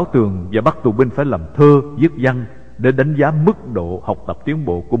cho làm báo tường và bắt tù binh phải làm thơ, viết văn để đánh giá mức độ học tập tiến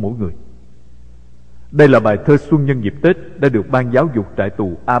bộ của mỗi người. Đây là bài thơ xuân nhân dịp Tết đã được Ban Giáo dục trại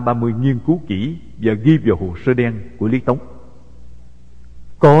tù A30 nghiên cứu kỹ và ghi vào hồ sơ đen của Lý Tống.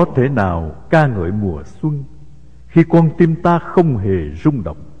 Có thể nào ca ngợi mùa xuân khi con tim ta không hề rung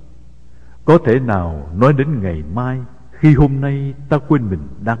động? Có thể nào nói đến ngày mai khi hôm nay ta quên mình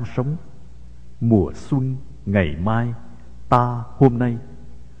đang sống? Mùa xuân, ngày mai, ta hôm nay.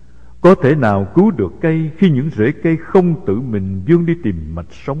 Có thể nào cứu được cây khi những rễ cây không tự mình vươn đi tìm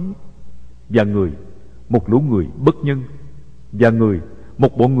mạch sống? Và người, một lũ người bất nhân, và người,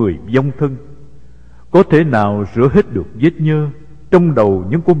 một bộ người vong thân. Có thể nào rửa hết được vết nhơ trong đầu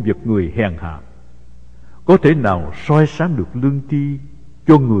những con vật người hèn hạ? Có thể nào soi sáng được lương tri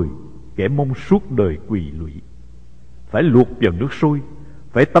cho người kẻ mong suốt đời quỳ lụy? Phải luộc vào nước sôi,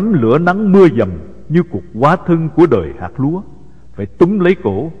 phải tắm lửa nắng mưa dầm như cuộc hóa thân của đời hạt lúa, phải túm lấy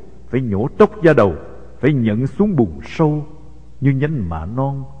cổ, phải nhổ tróc da đầu, phải nhận xuống bùn sâu như nhánh mạ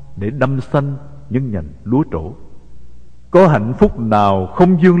non để đâm xanh những nhành lúa trổ. Có hạnh phúc nào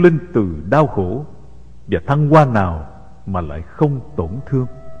không vươn lên từ đau khổ, và thăng hoa nào mà lại không tổn thương?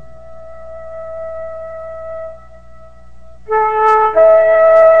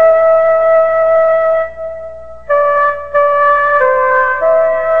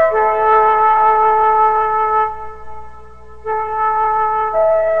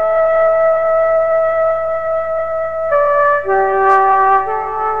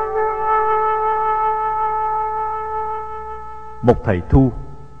 Một thầy Thu,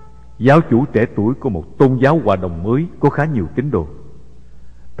 giáo chủ trẻ tuổi của một tôn giáo hòa đồng mới có khá nhiều tín đồ.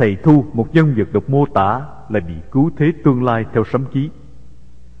 Thầy Thu, một nhân vật được mô tả là bị cứu thế tương lai theo sấm chí.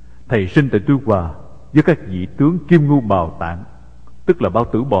 Thầy sinh tại Tuy Hòa với các vị tướng kim ngưu bào tạng, tức là bao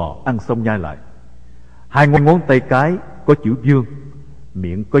tử bò ăn xong nhai lại. 2 ngón tay cái có chữ vương,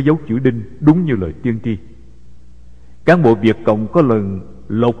 miệng có dấu chữ đinh, đúng như lời tiên tri. Cán bộ Việt Cộng có lần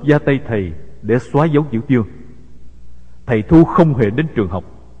lột da tay thầy để xóa dấu chữ vương. Thầy Thu không hề đến trường học.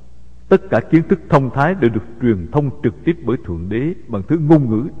 Tất cả kiến thức thông thái đều được truyền thông trực tiếp bởi Thượng Đế bằng thứ ngôn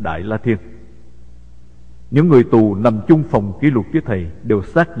ngữ Đại La Thiên. Những người tù nằm chung phòng kỷ luật với thầy đều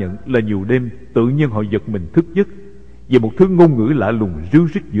xác nhận là nhiều đêm tự nhiên họ giật mình thức giấc về một thứ ngôn ngữ lạ lùng ríu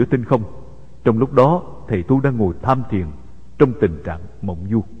rít giữa tinh không. Trong lúc đó thầy Thu đang ngồi tham thiền trong tình trạng mộng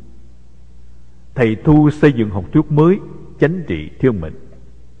du. Thầy Thu xây dựng học thuyết mới, chánh trị thiên mệnh.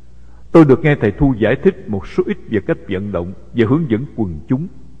 Tôi được nghe thầy Thu giải thích một số ít về cách vận động và hướng dẫn quần chúng,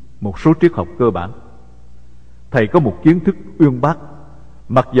 một số triết học cơ bản. Thầy có một kiến thức uyên bác,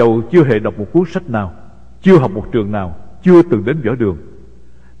 mặc dầu chưa hề đọc một cuốn sách nào, chưa học một trường nào, chưa từng đến võ đường.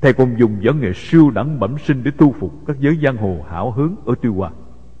 Thầy còn dùng võ nghệ siêu đẳng bẩm sinh để thu phục các giới giang hồ hão hứng ở Tuy Hòa.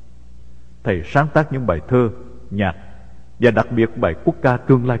 Thầy sáng tác những bài thơ, nhạc và đặc biệt bài quốc ca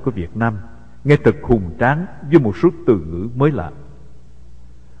tương lai của Việt Nam, nghe thật hùng tráng với một số từ ngữ mới lạ.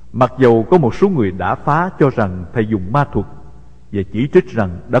 Mặc dầu có một số người đã phá cho rằng thầy dùng ma thuật và chỉ trích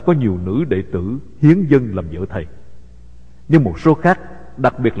rằng đã có nhiều nữ đệ tử hiến dân làm vợ thầy, nhưng một số khác,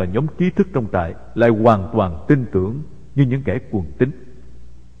 đặc biệt là nhóm trí thức trong trại, lại hoàn toàn tin tưởng như những kẻ cuồng tín.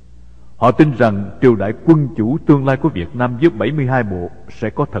 Họ tin rằng triều đại quân chủ tương lai của Việt Nam với 72 bộ sẽ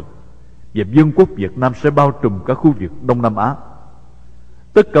có thật, và vương quốc Việt Nam sẽ bao trùm cả khu vực Đông Nam Á.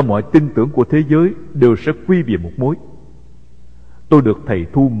 Tất cả mọi tin tưởng của thế giới đều sẽ quy về một mối. Tôi được thầy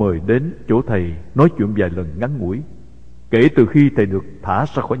Thu mời đến chỗ thầy nói chuyện vài lần ngắn ngủi kể từ khi thầy được thả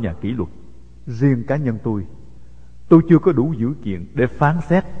ra khỏi nhà kỷ luật. Riêng cá nhân tôi chưa có đủ dữ kiện để phán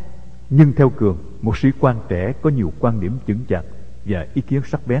xét, nhưng theo Cường, một sĩ quan trẻ có nhiều quan điểm chững chạc, và ý kiến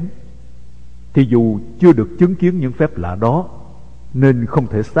sắc bén. Thì dù chưa được chứng kiến những phép lạ đó, nên không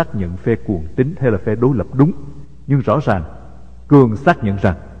thể xác nhận phe cuồng tín hay là phe đối lập đúng, nhưng rõ ràng Cường xác nhận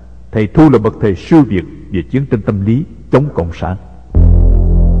rằng thầy Thu là bậc thầy siêu việt về chiến tranh tâm lý chống cộng sản.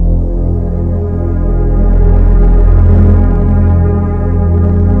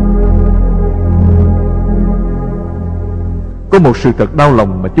 Có một sự thật đau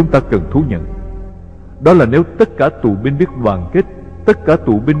lòng mà chúng ta cần thú nhận. Đó là nếu tất cả tù binh biết đoàn kết, tất cả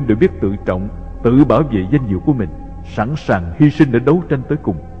tù binh đều biết tự trọng, tự bảo vệ danh dự của mình, sẵn sàng hy sinh để đấu tranh tới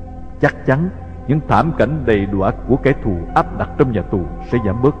cùng, chắc chắn những thảm cảnh đầy đọa của kẻ thù áp đặt trong nhà tù sẽ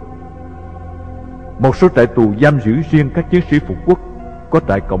giảm bớt. Một số trại tù giam giữ riêng các chiến sĩ phục quốc. Có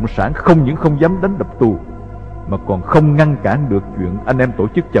trại cộng sản không những không dám đánh đập tù, mà còn không ngăn cản được chuyện anh em tổ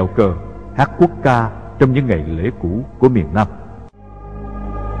chức chào cờ, hát quốc ca trong những ngày lễ cũ của miền Nam.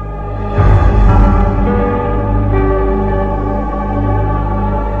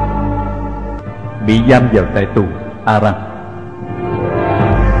 Bị giam vào trại tù Aran.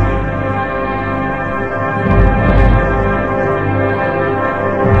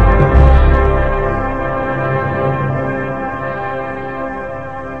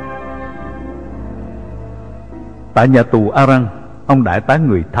 Tại nhà tù Aran, ông đại tá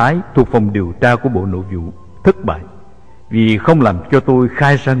người Thái thuộc phòng điều tra của Bộ Nội vụ thất bại vì không làm cho tôi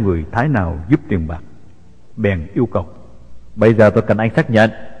khai ra người Thái nào giúp tiền bạc. Bèn yêu cầu: Bây giờ tôi cần anh xác nhận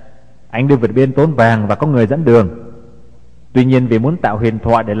anh đi vượt biên tốn vàng và có người dẫn đường. Tuy nhiên vì muốn tạo huyền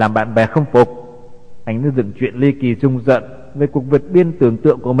thoại để làm bạn bè không phục, anh đã dựng chuyện ly kỳ rùng rợn về cuộc vượt biên tưởng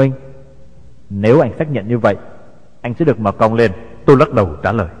tượng của mình. Nếu anh xác nhận như vậy, anh sẽ được mở còng lên. Tôi lắc đầu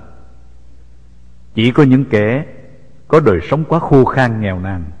trả lời: Chỉ có những kẻ có đời sống quá khô khan nghèo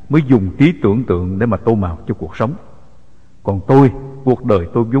nàn mới dùng trí tưởng tượng để mà tô màu cho cuộc sống. Còn tôi, cuộc đời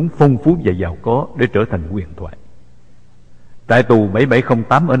tôi vốn phong phú và giàu có để trở thành huyền thoại. Trại tù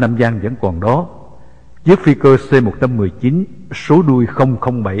 7708 ở Nam Giang vẫn còn đó. Chiếc phi cơ C-119 số đuôi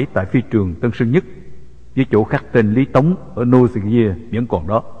 007 tại phi trường Tân Sơn Nhất với chỗ khắc tên Lý Tống ở Nozigia vẫn còn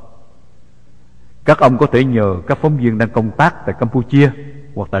đó. Các ông có thể nhờ các phóng viên đang công tác tại Campuchia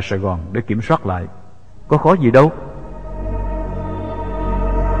hoặc tại Sài Gòn để kiểm soát lại. Có khó gì đâu.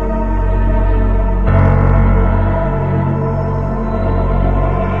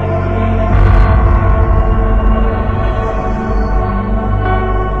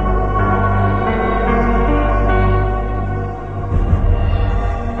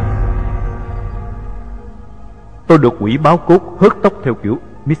 Tôi được quỷ báo cốt hớt tóc theo kiểu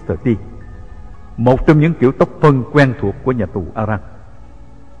Mr. T, một trong những kiểu tóc phân quen thuộc của nhà tù Aran.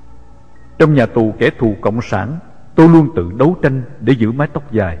 Trong nhà tù kẻ thù cộng sản, tôi luôn tự đấu tranh để giữ mái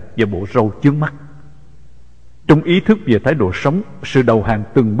tóc dài và bộ râu chướng mắt. Trong ý thức về thái độ sống, sự đầu hàng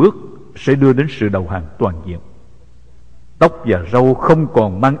từng bước sẽ đưa đến sự đầu hàng toàn diện. Tóc và râu không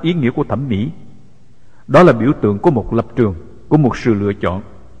còn mang ý nghĩa của thẩm mỹ. Đó là biểu tượng của một lập trường, của một sự lựa chọn.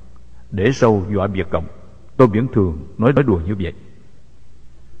 Để râu dọa Việt Cộng, tôi vẫn thường nói đùa như vậy.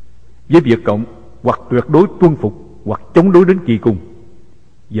 Với Việt Cộng, hoặc tuyệt đối tuân phục, hoặc chống đối đến kỳ cùng.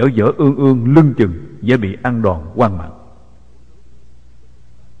 Dở dở ương ương lưng chừng dễ bị ăn đòn oan mạng.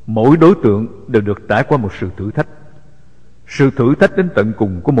 Mỗi đối tượng đều được trải qua một sự thử thách. Sự thử thách đến tận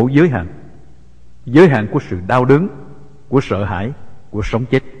cùng của mỗi giới hạn. Giới hạn của sự đau đớn, của sợ hãi, của sống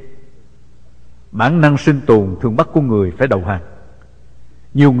chết. Bản năng sinh tồn thường bắt con người phải đầu hàng.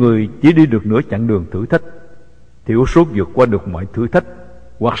 Nhiều người chỉ đi được nửa chặng đường thử thách, thiểu số vượt qua được mọi thử thách,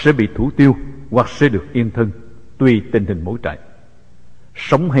 hoặc sẽ bị thủ tiêu, hoặc sẽ được yên thân, tùy tình hình mỗi trại.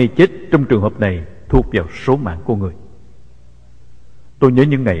 Sống hay chết trong trường hợp này thuộc vào số mạng của người. Tôi nhớ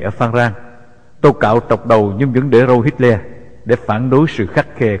những ngày ở Phan Rang, tôi cạo trọc đầu nhưng vẫn để râu Hitler để phản đối sự khắt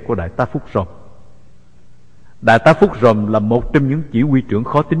khe của đại tá Phúc Ròm. Đại tá Phúc Ròm là một trong những chỉ huy trưởng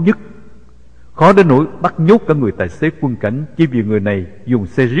khó tính nhất. Khó đến nỗi bắt nhốt cả người tài xế quân cảnh chỉ vì người này dùng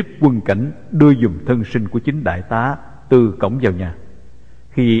xe jeep quân cảnh đưa dùm thân sinh của chính đại tá từ cổng vào nhà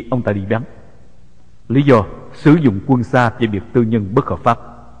khi ông ta đi vắng. Lý do sử dụng quân xa về việc tư nhân bất hợp pháp.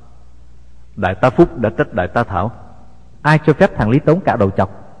 Đại tá Phúc đã trách đại tá Thảo: Ai cho phép thằng Lý Tống cạo đầu chọc?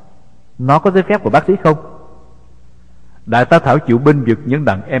 Nó có giấy phép của bác sĩ không? Đại tá Thảo chịu bênh vực những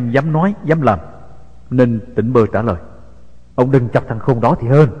đàn em dám nói, dám làm, nên tỉnh bơ trả lời: Ông đừng chọc thằng khôn đó thì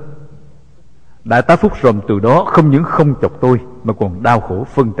hơn. Đại tá Phúc Ròm từ đó không những không chọc tôi mà còn đau khổ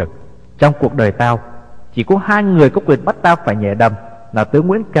phân trần. Trong cuộc đời tao chỉ có hai người có quyền bắt tao phải nhảy đầm, là tướng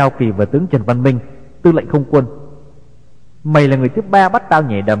Nguyễn Cao Kỳ và tướng Trần Văn Minh, tư lệnh không quân. Mày là người thứ ba bắt tao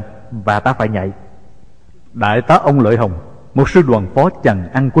nhảy đầm và tao phải nhảy. Đại tá ông Lợi Hồng, một sư đoàn phó chằn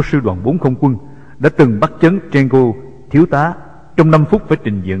ăn của sư đoàn 4 không quân, đã từng bắt chấn Trengo thiếu tá trong 5 phút phải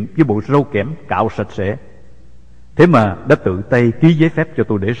trình diện với bộ râu kẽm cạo sạch sẽ. Thế mà đã tự tay ký giấy phép cho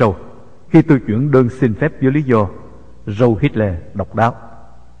tôi để râu. Khi tôi chuyển đơn xin phép với lý do râu Hitler độc đáo.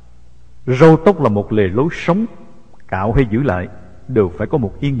 Râu tóc là một lề lối sống, cạo hay giữ lại đều phải có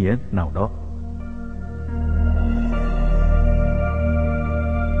một ý nghĩa nào đó.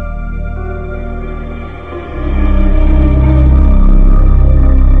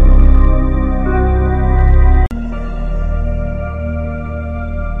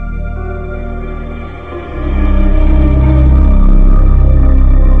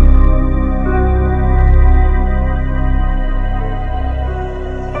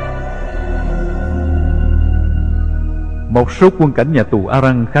 Một số quân cảnh nhà tù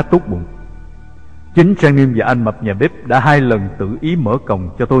Aran khá tốt bụng. Chính Trang Nghiêm và anh Mập nhà bếp đã 2 lần tự ý mở cổng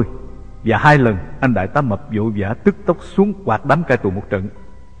cho tôi, và 2 lần anh Đại tá Mập vội vã tức tốc xuống quạt đám cai tù một trận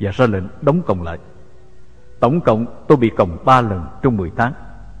và ra lệnh đóng cổng lại. Tổng cộng tôi bị còng 3 lần trong 10 tháng.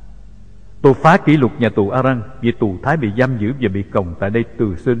 Tôi phá kỷ lục nhà tù Aran vì tù Thái bị giam giữ và bị còng tại đây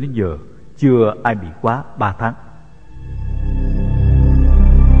từ xưa đến giờ chưa ai bị quá 3 tháng.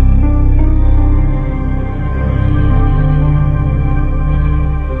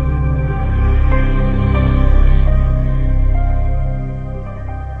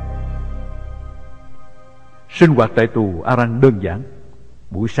 Sinh hoạt tại tù Aran đơn giản.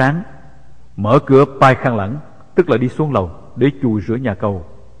 Buổi sáng mở cửa pai khăn lẳng, tức là đi xuống lầu để chùi rửa nhà cầu,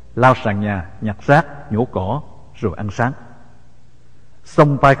 lau sàn nhà, nhặt rác, nhổ cỏ, rồi ăn sáng.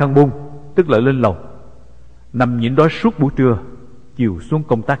 Xong pai khăn bung, tức là lên lầu, nằm nhịn đói suốt buổi trưa. Chiều xuống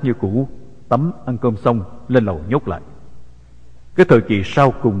công tác như cũ, tắm ăn cơm xong lên lầu nhốt lại. Cái thời kỳ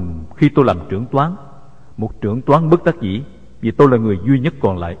sau cùng khi tôi làm trưởng toán, một trưởng toán bất đắc dĩ vì tôi là người duy nhất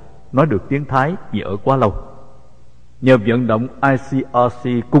còn lại nói được tiếng Thái vì ở quá lâu. Nhờ vận động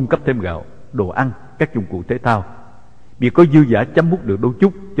ICRC cung cấp thêm gạo, đồ ăn, các dụng cụ thể thao, vì có dư giả chấm mút được đôi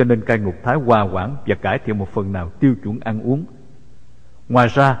chút, cho nên cai ngục Thái hòa quản và cải thiện một phần nào tiêu chuẩn ăn uống. Ngoài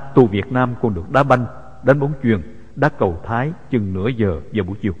ra, tù Việt Nam còn được đá banh, đánh bóng chuyền, đá cầu Thái chừng nửa giờ vào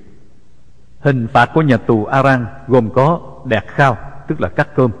buổi chiều. Hình phạt của nhà tù Aran gồm có đẹt khao, tức là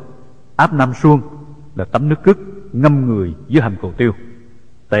cắt cơm, áp nam xuông là tắm nước cứt, ngâm người dưới hầm cầu tiêu,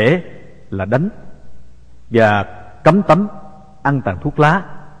 tể là đánh, và cấm tắm, ăn tàn thuốc lá,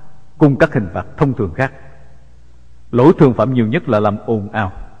 cùng các hình phạt thông thường khác. Lỗi thường phạm nhiều nhất là làm ồn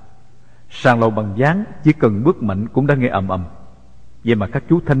ào. Sàn lầu bằng dáng chỉ cần bước mạnh cũng đã nghe ầm ầm. Vậy mà các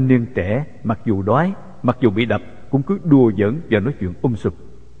chú thanh niên trẻ mặc dù đói, mặc dù bị đập cũng cứ đùa giỡn và nói chuyện sụp.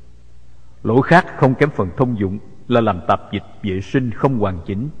 Lỗi khác không kém phần thông dụng là làm tạp dịch vệ sinh không hoàn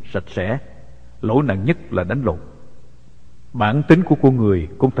chỉnh, sạch sẽ. Lỗi nặng nhất là đánh lộn. Bản tính của con người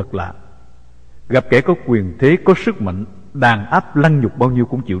cũng thật lạ. Gặp kẻ có quyền thế, có sức mạnh, đàn áp lăng nhục bao nhiêu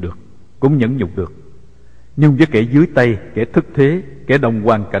cũng chịu được, cũng nhẫn nhục được. Nhưng với kẻ dưới tay, kẻ thất thế, kẻ đồng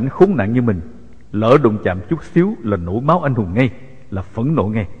hoàn cảnh khốn nạn như mình, lỡ đụng chạm chút xíu là nổ máu anh hùng ngay, là phẫn nộ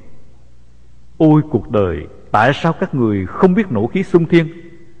ngay. Ôi cuộc đời, tại sao các người không biết nộ khí xung thiên,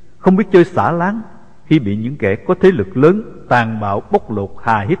 không biết chơi xả láng khi bị những kẻ có thế lực lớn tàn bạo bóc lột,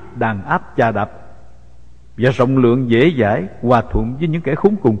 hà hít, đàn áp, chà đạp, và rộng lượng dễ dãi hòa thuận với những kẻ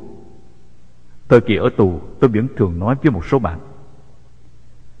khốn cùng. Thời kỳ ở tù, tôi vẫn thường nói với một số bạn,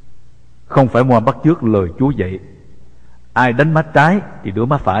 không phải Moa bắt chước lời Chúa dạy, ai đánh má trái thì đưa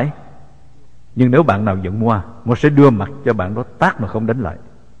má phải. Nhưng nếu bạn nào giận Moa sẽ đưa mặt cho bạn đó tát mà không đánh lại.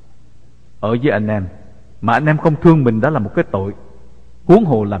 Ở với anh em mà anh em không thương mình đã là một cái tội, huống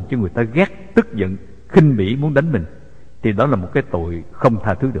hồ làm cho người ta ghét, tức giận, khinh bỉ muốn đánh mình, thì đó là một cái tội không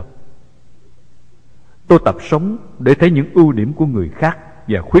tha thứ được. Tôi tập sống để thấy những ưu điểm của người khác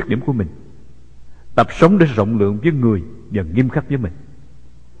và khuyết điểm của mình, tập sống để rộng lượng với người và nghiêm khắc với mình.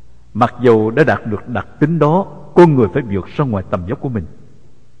 Mặc dù đã đạt được đặc tính đó, con người phải vượt ra ngoài tầm dốc của mình.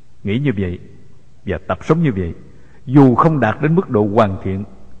 Nghĩ như vậy và tập sống như vậy, dù không đạt đến mức độ hoàn thiện,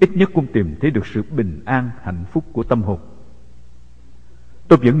 ít nhất cũng tìm thấy được sự bình an, hạnh phúc của tâm hồn.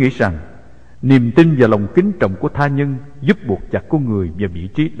 Tôi vẫn nghĩ rằng niềm tin và lòng kính trọng của tha nhân giúp buộc chặt con người vào vị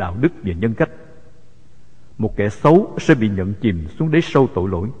trí đạo đức và nhân cách. Một kẻ xấu sẽ bị nhận chìm xuống đáy sâu tội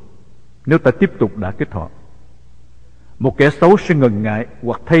lỗi nếu ta tiếp tục đả kích họ. Một kẻ xấu sẽ ngần ngại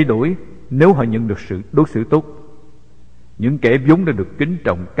hoặc thay đổi nếu họ nhận được sự đối xử tốt. Những kẻ vốn đã được kính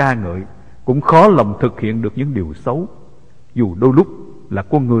trọng ca ngợi cũng khó lòng thực hiện được những điều xấu, dù đôi lúc là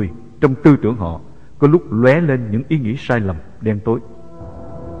con người trong tư tưởng họ có lúc lóe lên những ý nghĩ sai lầm đen tối.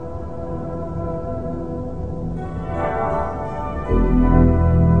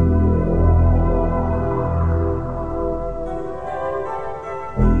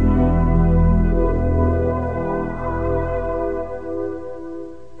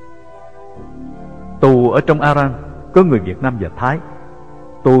 Tù ở trong Aran có người Việt Nam và Thái.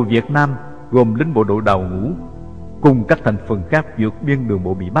 Tù Việt Nam gồm lính bộ đội đào ngũ, cùng các thành phần khác vượt biên đường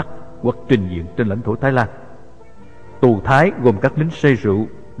bộ bị bắt hoặc trình diện trên lãnh thổ Thái Lan. Tù Thái gồm các lính say rượu,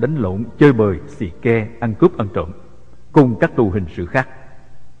 đánh lộn, chơi bời, xì ke, ăn cướp, ăn trộm, cùng các tù hình sự khác.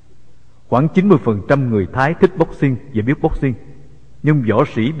 Khoảng 90% người Thái thích boxing và biết boxing, nhưng võ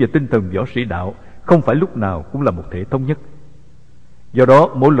sĩ và tinh thần võ sĩ đạo không phải lúc nào cũng là một thể thống nhất. Do đó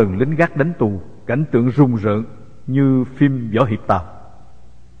mỗi lần lính gác đánh tù, cảnh tượng rùng rợn như phim võ hiệp Tàu.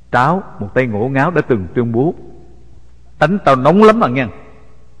 Tráo, một tay ngổ ngáo, đã từng tuyên bố: "Tánh tao nóng lắm à nghe,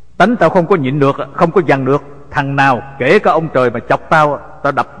 tánh tao không có nhịn được, không có dằn được. Thằng nào kể cả ông trời mà chọc tao,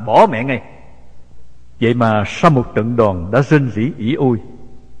 tao đập bỏ mẹ ngay." Vậy mà sau một trận đòn đã rên rỉ ỉ ôi.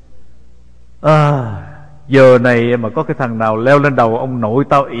 Giờ này mà có cái thằng nào leo lên đầu ông nội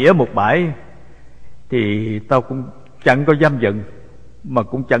tao ỉa một bãi thì tao cũng chẳng có dám giận, mà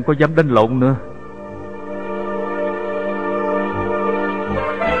cũng chẳng có dám đánh lộn nữa.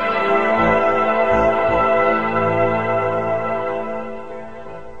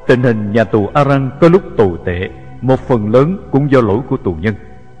 Tình hình nhà tù Aran có lúc tồi tệ, một phần lớn cũng do lỗi của tù nhân.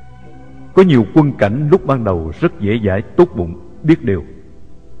 Có nhiều quân cảnh lúc ban đầu rất dễ dãi, tốt bụng, biết điều,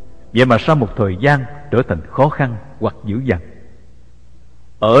 vậy mà sau một thời gian trở thành khó khăn hoặc dữ dằn.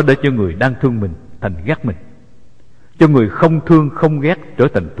 Ở để cho người đang thương mình thành ghét mình, cho người không thương không ghét trở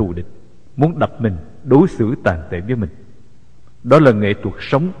thành thù địch, muốn đập mình, đối xử tàn tệ với mình. Đó là nghệ thuật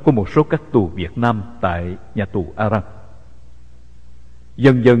sống của một số các tù Việt Nam tại nhà tù Aran.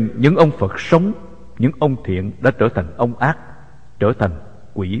 Dần dần những ông Phật sống, những ông thiện đã trở thành ông ác, trở thành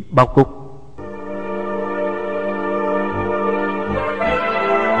quỷ bao cúc.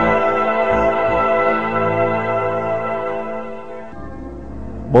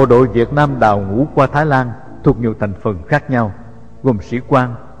 Bộ đội Việt Nam đào ngũ qua Thái Lan thuộc nhiều thành phần khác nhau, gồm sĩ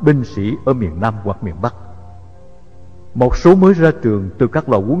quan, binh sĩ ở miền Nam hoặc miền Bắc. Một số mới ra trường từ các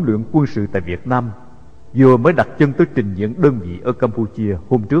lò huấn luyện quân sự tại Việt Nam vừa mới đặt chân tới trình diện đơn vị ở Campuchia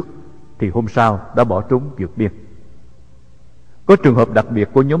hôm trước thì hôm sau đã bỏ trốn vượt biên. Có trường hợp đặc biệt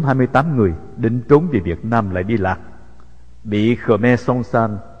của nhóm 28 người định trốn về Việt Nam lại đi lạc, bị Khmer Song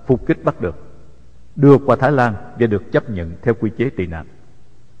San phục kích bắt được, đưa qua Thái Lan và được chấp nhận theo quy chế tị nạn.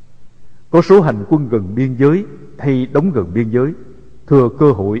 Có số hành quân gần biên giới hay đóng gần biên giới thừa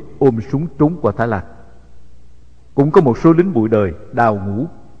cơ hội ôm súng trốn qua Thái Lan. Cũng có một số lính bụi đời đào ngũ,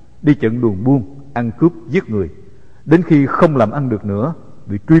 đi trận đường buôn, ăn cướp, giết người, đến khi không làm ăn được nữa,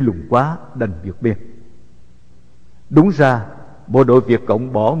 bị truy lùng quá đành vượt biên. Đúng ra bộ đội Việt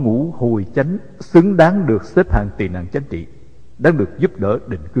Cộng bỏ ngũ hồi chánh xứng đáng được xếp hạng tị nạn chính trị, đáng được giúp đỡ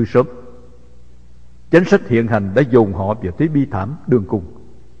định cư sớm. Chính sách hiện hành đã dồn họ vào thế bi thảm đường cùng.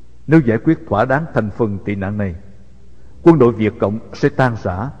 Nếu giải quyết thỏa đáng thành phần tị nạn này, quân đội Việt Cộng sẽ tan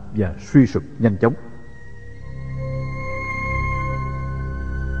rã và suy sụp nhanh chóng.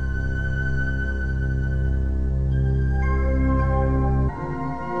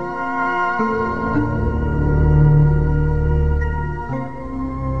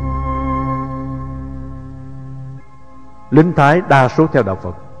 Lính Thái đa số theo đạo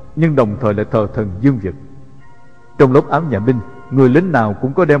Phật, nhưng đồng thời lại thờ thần dương vật. Trong lớp áo nhà binh, người lính nào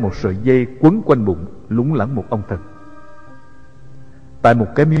cũng có đeo một sợi dây quấn quanh bụng, lủng lẳng một ông thần. Tại một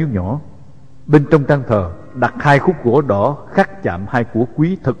cái miếu nhỏ, bên trong trang thờ đặt 2 khúc gỗ đỏ khắc chạm 2 của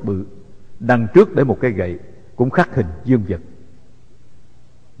quý thật bự, đằng trước để một cây gậy cũng khắc hình dương vật.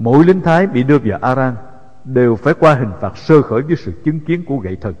 Mỗi lính Thái bị đưa vào Aran đều phải qua hình phạt sơ khởi với sự chứng kiến của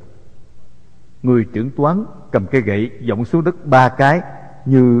gậy thần. Người trưởng toán cầm cây gậy giọng xuống đất 3 cái,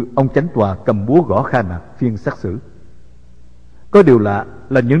 như ông chánh tòa cầm búa gõ khai mạc phiên xét xử. Có điều lạ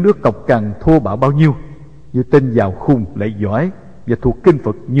là những đứa cọc cằn thô bạo bao nhiêu, như tên giàu khùng lại giỏi và thuộc kinh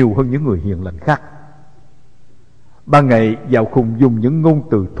Phật nhiều hơn những người hiền lành khác. Ban ngày giàu khùng dùng những ngôn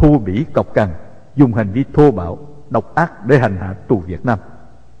từ thô bỉ cọc cằn, dùng hành vi thô bạo độc ác để hành hạ tù Việt Nam.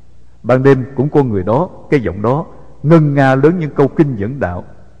 Ban đêm cũng có người đó, cái giọng đó ngân nga lớn những câu kinh dẫn đạo,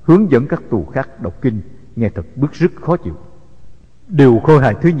 hướng dẫn các tù khác đọc kinh, nghe thật bức rứt khó chịu. Điều khôi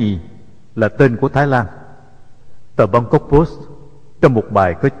hài thứ nhì là tên của Thái Lan. Tờ Bangkok Post trong một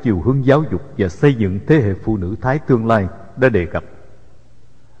bài có chiều hướng giáo dục và xây dựng thế hệ phụ nữ Thái tương lai đã đề cập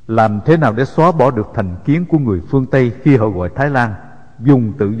làm thế nào để xóa bỏ được thành kiến của người phương Tây khi họ gọi Thái Lan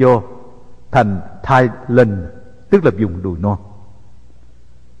vùng tự do thành Thailand, tức là vùng đùi non.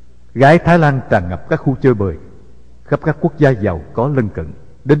 Gái Thái Lan tràn ngập các khu chơi bời khắp các quốc gia giàu có lân cận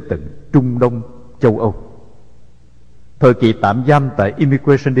đến tận Trung Đông, châu Âu. Thời kỳ tạm giam tại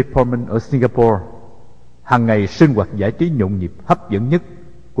Immigration Department ở Singapore, hàng ngày sinh hoạt giải trí nhộn nhịp hấp dẫn nhất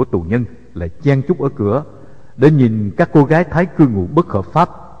của tù nhân là chen chúc ở cửa để nhìn các cô gái Thái cư ngụ bất hợp pháp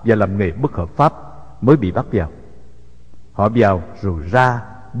và làm nghề bất hợp pháp mới bị bắt vào. Họ vào rồi ra,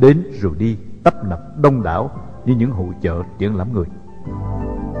 đến rồi đi, tấp nập đông đảo, như những hội chợ triển lãm người.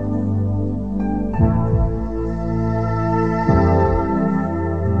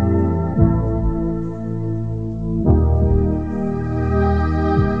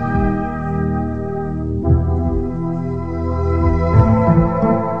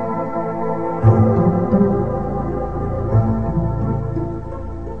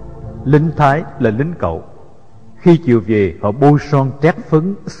 Lính Thái là lính cậu. Khi chiều về, họ bôi son trét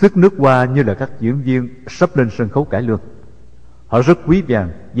phấn, xức nước hoa như là các diễn viên sắp lên sân khấu cải lương. Họ rất quý vàng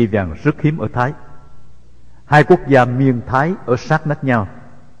vì vàng rất hiếm ở Thái. Hai quốc gia Miên Thái ở sát nách nhau,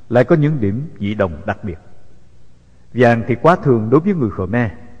 lại có những điểm dị đồng đặc biệt. Vàng thì quá thường đối với người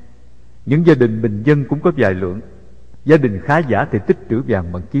Khmer. Những gia đình bình dân cũng có vài lượng. Gia đình khá giả thì tích trữ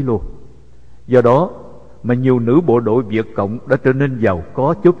vàng bằng kilo. Do đó mà nhiều nữ bộ đội Việt Cộng đã trở nên giàu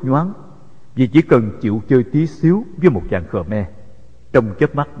có chớp nhoáng, vì chỉ cần chịu chơi tí xíu với một chàng Khmer, trong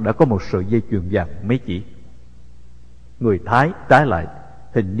chớp mắt đã có một sợi dây chuyền vàng mấy chỉ. Người Thái trái lại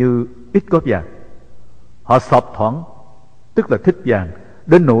hình như ít có vàng. Họ sọp thoảng, tức là thích vàng,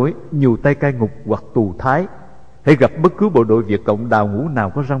 đến nỗi nhiều tay cai ngục hoặc tù Thái hay gặp bất cứ bộ đội Việt Cộng đào ngũ nào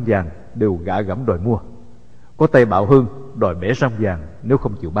có răng vàng đều gạ gẫm đòi mua. Có tay bạo hơn đòi bẻ răng vàng nếu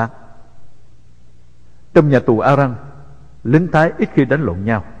không chịu bán. Trong nhà tù A Răng, lính Thái ít khi đánh lộn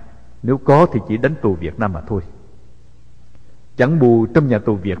nhau, nếu có thì chỉ đánh tù Việt Nam mà thôi. Chẳng bù trong nhà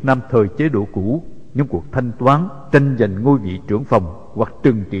tù Việt Nam thời chế độ cũ, những cuộc thanh toán, tranh giành ngôi vị trưởng phòng hoặc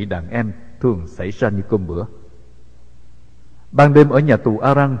trừng trị đàn em thường xảy ra như cơm bữa. Ban đêm ở nhà tù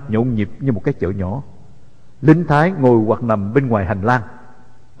A Răng nhộn nhịp như một cái chợ nhỏ. Lính Thái ngồi hoặc nằm bên ngoài hành lang,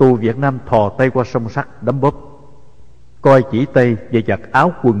 tù Việt Nam thò tay qua song sắt đấm bóp. Coi chỉ tay và giặt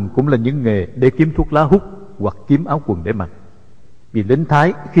áo quần cũng là những nghề để kiếm thuốc lá hút hoặc kiếm áo quần để mặc. Vì lính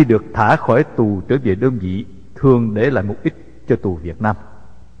Thái khi được thả khỏi tù trở về đơn vị thường để lại một ít cho tù Việt Nam.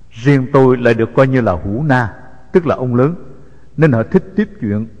 Riêng tôi lại được coi như là hủ na, tức là ông lớn, nên họ thích tiếp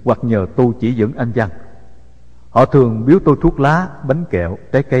chuyện hoặc nhờ tôi chỉ dẫn anh văn. Họ thường biếu tôi thuốc lá, bánh kẹo,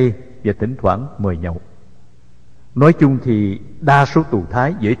 trái cây và thỉnh thoảng mời nhậu. Nói chung thì đa số tù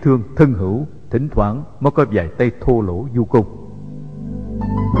Thái dễ thương, thân hữu, thỉnh thoảng mới có vài tay thô lỗ du côn.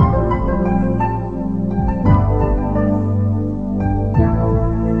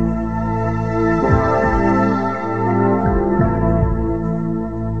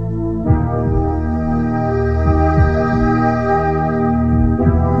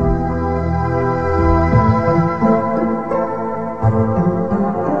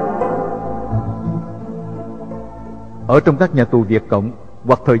 Ở trong các nhà tù Việt Cộng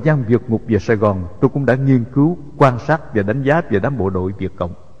hoặc thời gian vượt ngục về Sài Gòn, tôi cũng đã nghiên cứu, quan sát và đánh giá về đám bộ đội Việt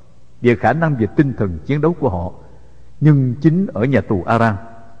Cộng, về khả năng về tinh thần chiến đấu của họ. Nhưng chính ở nhà tù A Răng,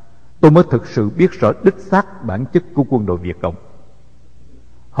 tôi mới thực sự biết rõ đích xác bản chất của quân đội Việt Cộng.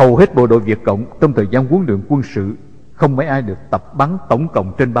 Hầu hết bộ đội Việt Cộng trong thời gian huấn luyện quân sự không mấy ai được tập bắn tổng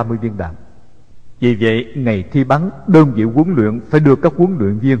cộng trên 30 viên đạn. Vì vậy, ngày thi bắn, đơn vị huấn luyện phải đưa các huấn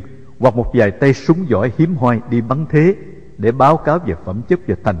luyện viên hoặc một vài tay súng giỏi hiếm hoi đi bắn thế để báo cáo về phẩm chất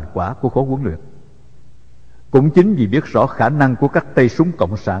và thành quả của khối huấn luyện. Cũng chính vì biết rõ khả năng của các tay súng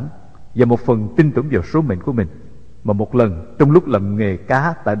cộng sản và một phần tin tưởng vào số mệnh của mình, mà một lần trong lúc làm nghề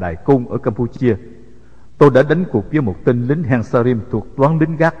cá tại Đài Côn ở Campuchia, tôi đã đánh cuộc với một tên lính Hang Sarim thuộc toán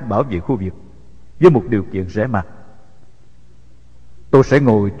lính gác bảo vệ khu vực với một điều kiện rẻ mạt. Tôi sẽ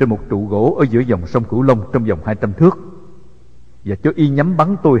ngồi trên một trụ gỗ ở giữa dòng sông Cửu Long trong vòng 200 thước và cho y nhắm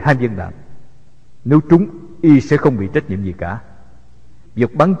bắn tôi 2 viên đạn. Nếu trúng, y sẽ không bị trách nhiệm gì cả.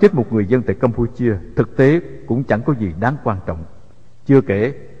 Việc bắn chết một người dân tại Campuchia thực tế cũng chẳng có gì đáng quan trọng. Chưa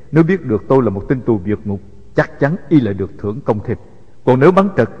kể, nếu biết được tôi là một tên tù vượt ngục, chắc chắn y lại được thưởng công thêm. Còn nếu bắn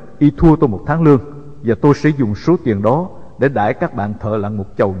trật, y thua tôi 1 tháng lương, và tôi sẽ dùng số tiền đó để đãi các bạn thợ lặn một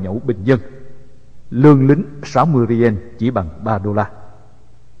chầu nhậu bình dân. Lương lính 60 riel chỉ bằng $3.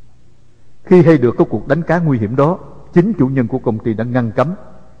 Khi hay được có cuộc đánh cá nguy hiểm đó, chính chủ nhân của công ty đã ngăn cấm,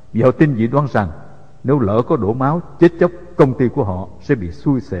 vì họ tin dự đoán rằng nếu lỡ có đổ máu chết chóc, công ty của họ sẽ bị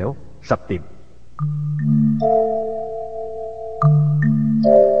xui xẻo, sập tiệm.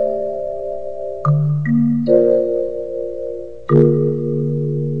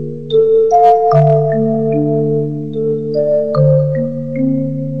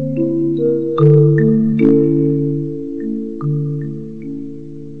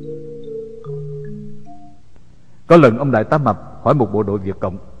 Có lần ông Đại tá Mập hỏi một bộ đội Việt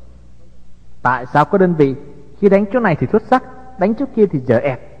Cộng: tại sao có đơn vị khi đánh chỗ này thì xuất sắc, đánh chỗ kia thì dở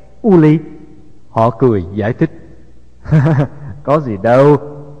ẹt, u lì? Họ cười giải thích: có gì đâu,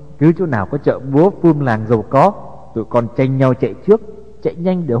 cứ chỗ nào có chợ búa phun làng giàu có, tụi con tranh nhau chạy trước, chạy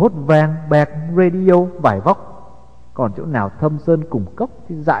nhanh để hốt vàng, bạc, radio, vải vóc. Còn chỗ nào thâm sơn cùng cốc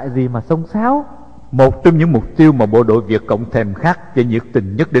thì dại gì mà xông xáo. Một trong những mục tiêu mà bộ đội Việt Cộng thèm khát và nhiệt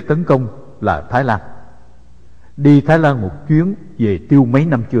tình nhất để tấn công là Thái Lan. Đi Thái Lan một chuyến về tiêu mấy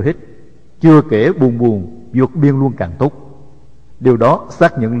năm chưa hết, chưa kể buồn buồn vượt biên luôn càng tốt. Điều đó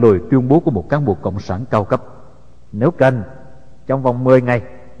xác nhận lời tuyên bố của một cán bộ cộng sản cao cấp. Nếu cần, trong vòng 10 ngày,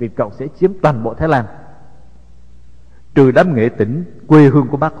 Việt Cộng sẽ chiếm toàn bộ Thái Lan. Trừ đám Nghệ Tĩnh, quê hương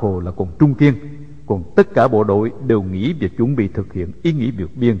của Bác Hồ là còn Trung Kiên, còn tất cả bộ đội đều nghĩ và chuẩn bị thực hiện ý nghĩ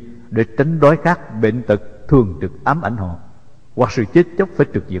vượt biên để tránh đói khát, bệnh tật thường trực ám ảnh họ, hoặc sự chết chóc phải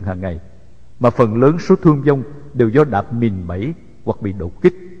trực diện hàng ngày, mà phần lớn số thương vong đều do đạp mìn bẫy hoặc bị đột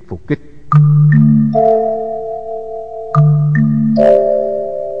kích, phục kích.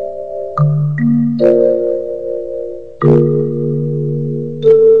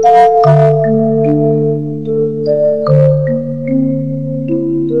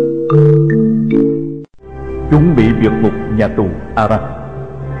 Chúng bị vượt ngục nhà tù Aran.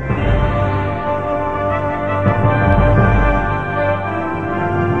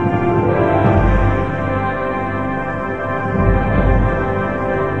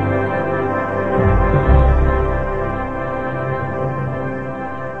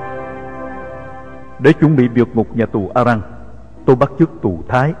 Để chuẩn bị vượt ngục nhà tù Aran, tôi bắt chước tù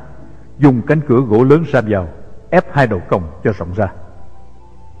Thái, dùng cánh cửa gỗ lớn ra vào, ép hai đầu cổng cho rộng ra.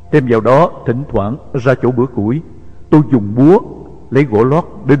 Thêm vào đó, thỉnh thoảng ra chỗ bữa củi, tôi dùng búa lấy gỗ lót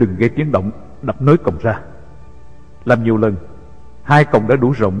để đừng gây tiếng động, đập nới cổng ra. Làm nhiều lần, hai cổng đã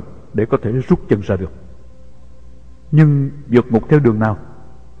đủ rộng để có thể rút chân ra được. Nhưng vượt ngục theo đường nào?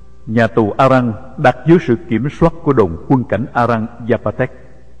 Nhà tù Aran đặt dưới sự kiểm soát của đồn quân cảnh Aran Zapatek.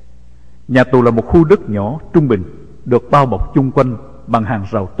 Nhà tù là một khu đất nhỏ trung bình, được bao bọc chung quanh bằng hàng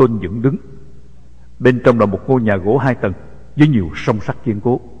rào tôn dựng đứng. Bên trong là một ngôi nhà gỗ 2 tầng với nhiều song sắt kiên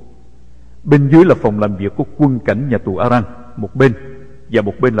cố. Bên dưới là phòng làm việc của quân cảnh nhà tù Aran một bên, và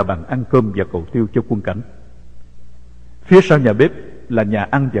một bên là bàn ăn cơm và cầu tiêu cho quân cảnh. Phía sau nhà bếp là nhà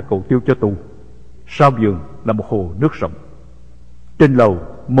ăn và cầu tiêu cho tù. Sau vườn là một hồ nước rộng. Trên lầu,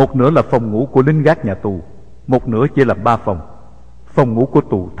 một nửa là phòng ngủ của lính gác nhà tù, một nửa chia làm 3 phòng. Phòng ngủ của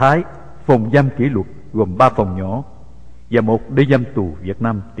tù Thái, phòng giam kỷ luật gồm 3 phòng nhỏ, và một để giam tù Việt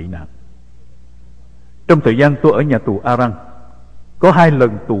Nam tị nạn. Trong thời gian tôi ở nhà tù Aran, có 2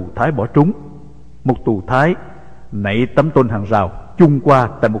 lần tù Thái bỏ trốn. Một tù Thái nảy tấm tôn hàng rào chung qua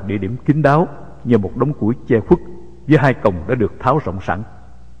tại một địa điểm kín đáo nhờ một đống củi che khuất với 2 cổng đã được tháo rộng sẵn.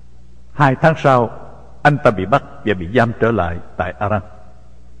 2 tháng sau, anh ta bị bắt và bị giam trở lại tại Aran.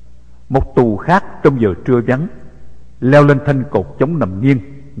 Một tù khác trong giờ trưa vắng leo lên thanh cột chống nằm nghiêng,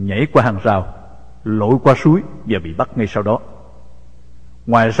 nhảy qua hàng rào, lội qua suối và bị bắt ngay sau đó.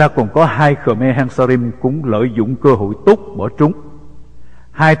 Ngoài ra còn có 2 Khmer Hansarim cũng lợi dụng cơ hội tốt bỏ trốn.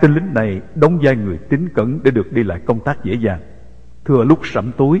 2 tên lính này đóng vai người tín cẩn để được đi lại công tác dễ dàng, thừa lúc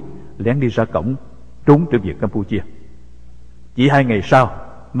sẩm tối lén đi ra cổng trốn trở về Campuchia. Chỉ 2 ngày sau,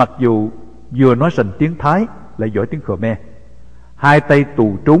 mặc dù vừa nói rành tiếng Thái lại giỏi tiếng Khmer, 2 tay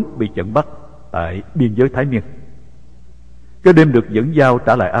tù trốn bị chặn bắt tại biên giới Thái Miên. Cái đêm được dẫn giao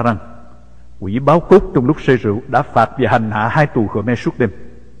trả lại Aran, quỷ báo cốt trong lúc say rượu đã phạt và hành hạ 2 tù Khmer suốt đêm.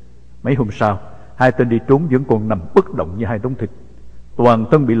 Mấy hôm sau, 2 tên đi trốn vẫn còn nằm bất động như 2 đống thịt, toàn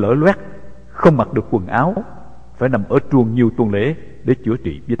thân bị lở loét, không mặc được quần áo, phải nằm ở truồng nhiều tuần lễ để chữa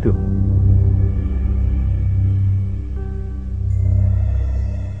trị vết thương.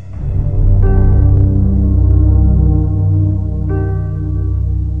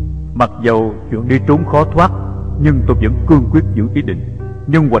 Mặc dầu chuyện đi trốn khó thoát, nhưng tôi vẫn cương quyết giữ ý định,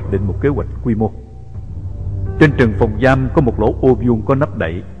 nhưng hoạch định một kế hoạch quy mô. Trên trần phòng giam có một lỗ ô vuông có nắp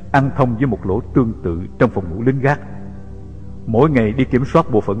đậy, ăn thông với một lỗ tương tự trong phòng ngủ lính gác. Mỗi ngày đi kiểm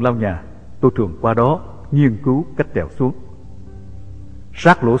soát bộ phận lau nhà, tôi thường qua đó nghiên cứu cách trèo xuống.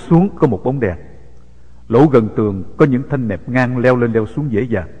 Sát lỗ xuống có một bóng đèn. Lỗ gần tường có những thanh nẹp ngang leo lên leo xuống dễ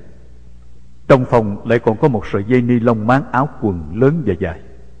dàng. Trong phòng lại còn có một sợi dây ni lông máng áo quần lớn và dài.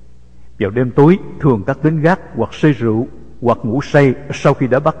 Vào đêm tối, thường các lính gác hoặc say rượu hoặc ngủ say sau khi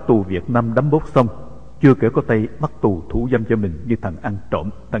đã bắt tù Việt Nam đấm bốt xong, chưa kể có tay bắt tù thủ dâm cho mình như thằng ăn trộm,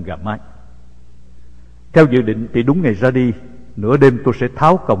 thằng gà mái. Theo dự định thì đúng ngày ra đi, nửa đêm tôi sẽ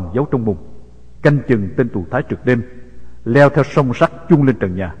tháo còng giấu trong mùng, canh chừng tên tù Thái trực đêm, leo theo song sắt chung lên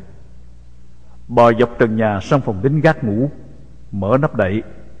trần nhà, bò dọc trần nhà sang phòng lính gác ngủ, mở nắp đậy,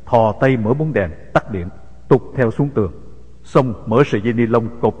 thò tay mở bóng đèn, tắt điện, tụt theo xuống tường, xong mở sợi dây ni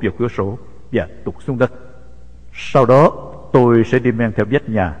lông cột vào cửa sổ và tụt xuống đất. Sau đó tôi sẽ đi men theo vách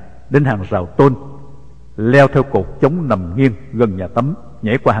nhà đến hàng rào tôn, leo theo cột chống nằm nghiêng gần nhà tắm,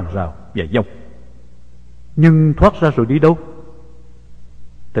 nhảy qua hàng rào và vòng. Nhưng thoát ra rồi đi đâu?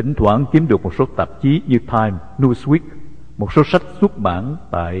 Thỉnh thoảng kiếm được một số tạp chí như Time, Newsweek một số sách xuất bản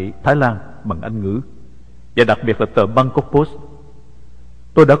tại Thái Lan bằng Anh ngữ, và đặc biệt là tờ Bangkok Post.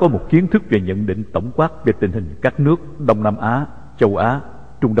 Tôi đã có một kiến thức về nhận định tổng quát về tình hình các nước Đông Nam Á, Châu Á,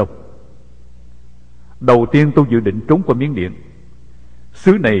 Trung Đông. Đầu tiên tôi dự định trốn qua Miến Điện.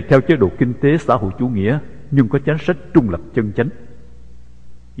 Xứ này theo chế độ kinh tế xã hội chủ nghĩa, nhưng có chính sách trung lập chân chánh.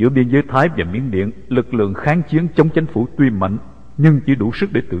 Giữa biên giới Thái và Miến Điện, lực lượng kháng chiến chống chính phủ tuy mạnh, nhưng chỉ đủ sức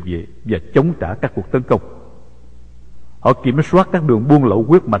để tự vệ và chống trả các cuộc tấn công. Họ kiểm soát các đường buôn lậu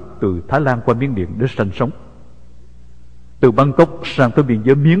huyết mạch từ Thái Lan qua Miến Điện để sinh sống. Từ Bangkok sang tới biên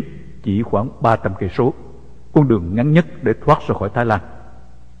giới Miến chỉ khoảng 300 cây số, con đường ngắn nhất để thoát ra khỏi Thái Lan.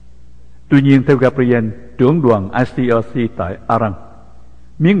 Tuy nhiên, theo Gabriel, trưởng đoàn ICRC tại Arang,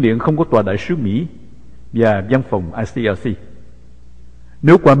 Miến Điện không có tòa đại sứ Mỹ và văn phòng ICRC.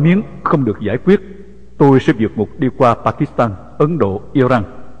 Nếu qua Miến không được giải quyết, tôi sẽ vượt ngục đi qua Pakistan, Ấn Độ, Iran,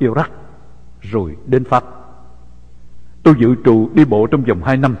 Iraq, rồi đến Pháp. Tôi dự trù đi bộ trong vòng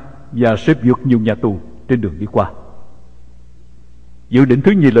 2 năm và sẽ vượt nhiều nhà tù trên đường đi qua. Dự định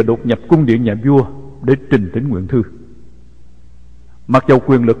thứ nhì là đột nhập cung điện nhà vua để trình thỉnh nguyện thư. Mặc dầu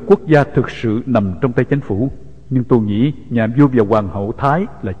quyền lực quốc gia thực sự nằm trong tay chính phủ, nhưng tôi nghĩ nhà vua và hoàng hậu Thái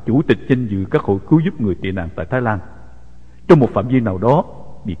là chủ tịch danh dự các hội cứu giúp người tị nạn tại Thái Lan. Trong một phạm vi nào đó,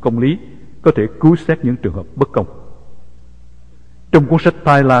 vì công lý, có thể cứu xét những trường hợp bất công. Trong cuốn sách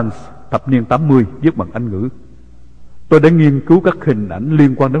Thailand thập niên 80 viết bằng Anh ngữ, tôi đã nghiên cứu các hình ảnh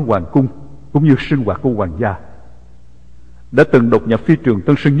liên quan đến hoàng cung cũng như sinh hoạt của hoàng gia. Đã từng đột nhập phi trường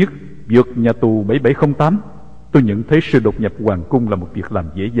Tân Sơn Nhất, vượt nhà tù 7708, tôi nhận thấy sự đột nhập hoàng cung là một việc làm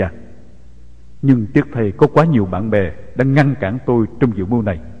dễ dàng. Nhưng tiếc thay có quá nhiều bạn bè đã ngăn cản tôi trong dự mưu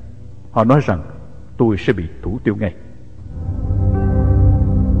này. Họ nói rằng tôi sẽ bị thủ tiêu ngay.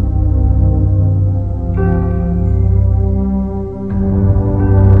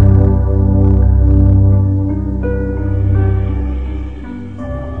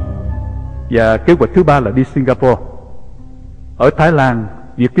 Và kế hoạch thứ ba là đi Singapore. Ở Thái Lan,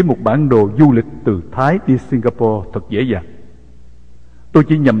 việc kiếm một bản đồ du lịch từ Thái đi Singapore thật dễ dàng. Tôi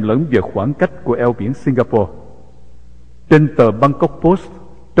chỉ nhầm lẫn về khoảng cách của eo biển Singapore. Trên tờ Bangkok Post,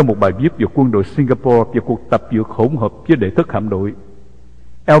 trong một bài viết về quân đội Singapore và cuộc tập dượt hỗn hợp với đệ thất hạm đội,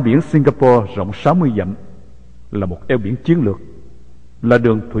 eo biển Singapore rộng 60 dặm là một eo biển chiến lược, là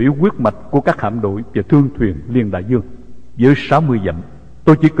đường thủy huyết mạch của các hạm đội và thương thuyền liên đại dương. Với 60 dặm,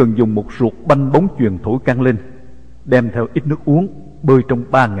 tôi chỉ cần dùng một ruột banh bóng chuyền thổi căng lên, đem theo ít nước uống, bơi trong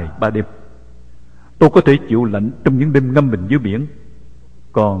 3 ngày 3 đêm. Tôi có thể chịu lạnh trong những đêm ngâm mình dưới biển.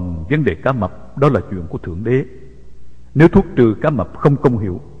 Còn vấn đề cá mập, đó là chuyện của Thượng Đế. Nếu thuốc trừ cá mập không công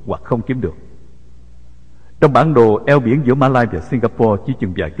hiệu hoặc không kiếm được. Trong bản đồ, eo biển giữa Malai và Singapore chỉ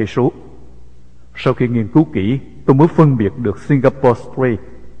chừng vài cây số. Sau khi nghiên cứu kỹ, tôi mới phân biệt được Singapore Strait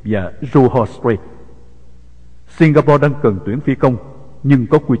và Johor Strait. Singapore đang cần tuyển phi công, nhưng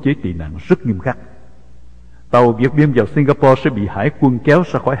có quy chế tị nạn rất nghiêm khắc. Tàu vượt biên vào Singapore sẽ bị hải quân kéo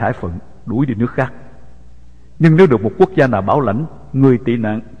ra khỏi hải phận, đuổi đi nước khác. Nhưng nếu được một quốc gia nào bảo lãnh, người tị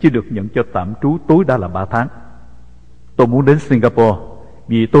nạn chỉ được nhận cho tạm trú tối đa là 3 tháng. Tôi muốn đến Singapore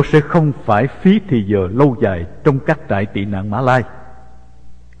vì tôi sẽ không phải phí thì giờ lâu dài trong các trại tị nạn Mã Lai.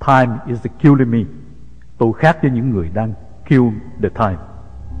 Time is killing me. Tôi khác với những người đang kill the time.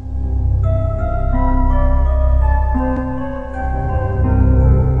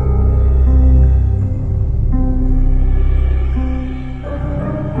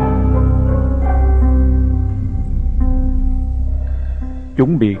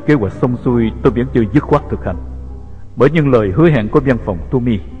 Chuẩn bị kế hoạch xong xuôi, tôi vẫn chưa dứt khoát thực hành. Bởi những lời hứa hẹn của văn phòng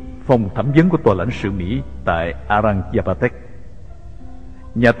Tumi, phòng thẩm vấn của tòa lãnh sự Mỹ tại Arang Yapatek.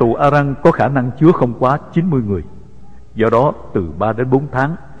 Nhà tù Arang có khả năng chứa không quá 90 người. Do đó, từ 3 đến 4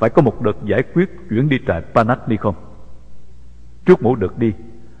 tháng phải có một đợt giải quyết chuyển đi trại Panatnikon. Trước mỗi đợt đi,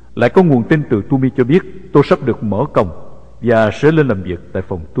 lại có nguồn tin từ Tumi cho biết tôi sắp được mở còng và sẽ lên làm việc tại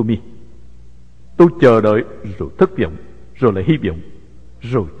phòng Tumi. Tôi chờ đợi rồi thất vọng, rồi lại hy vọng,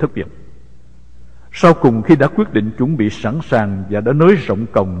 rồi thất vọng. Sau cùng, khi đã quyết định chuẩn bị sẵn sàng và đã nới rộng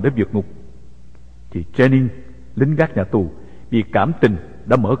còng để vượt ngục, thì Jennings, lính gác nhà tù, vì cảm tình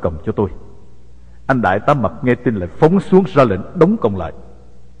đã mở còng cho tôi. Anh đại tá mập nghe tin lại phóng xuống ra lệnh đóng còng lại.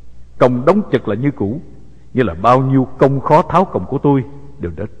 Còng đóng chặt lại như cũ, nghĩa là bao nhiêu công khó tháo còng của tôi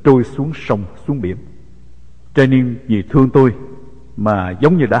đều đã trôi xuống sông, xuống biển. Jennings vì thương tôi mà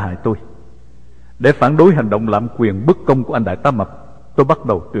giống như đã hại tôi. Để phản đối hành động lạm quyền bất công của anh đại tá mập, tôi bắt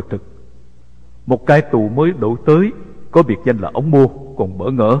đầu tuyệt thực. Một cai tù mới đổ tới, có biệt danh là ống mô, còn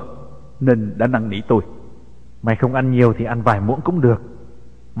bỡ ngỡ, nên đã năn nỉ tôi. Mày không ăn nhiều thì ăn vài muỗng cũng được.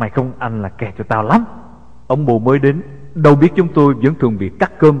 Mày không ăn là kẻ cho tao lắm. Ông mô mới đến, đâu biết chúng tôi vẫn thường bị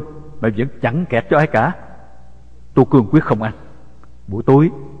cắt cơm, mà vẫn chẳng kẹt cho ai cả. Tôi cương quyết không ăn. Buổi tối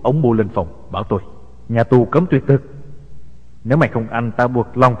ông bô lên phòng bảo tôi: Nhà tù cấm tuyệt thực. Nếu mày không ăn, ta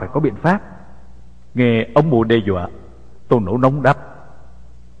buộc lòng phải có biện pháp. Nghe ông bô đe dọa, tôi nổ nóng đáp: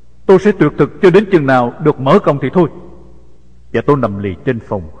 Tôi sẽ tuyệt thực cho đến chừng nào được mở công thì thôi. Và tôi nằm lì trên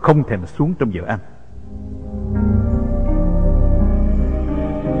phòng, không thèm xuống trong giờ ăn.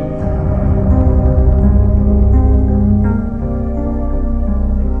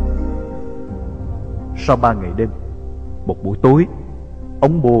 Sau 3 ngày đêm, một buổi tối,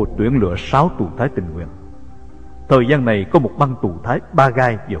 ông bô tuyển lựa 6 tù thái tình nguyện. Thời gian này có một băng tù thái ba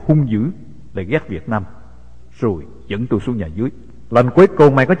gai và hung dữ lại ghét Việt Nam, rồi dẫn tôi xuống nhà dưới. Lần cuối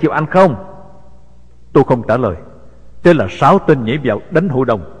cùng mày có chịu ăn không? Tôi không trả lời. Thế là 6 tên nhảy vào đánh hội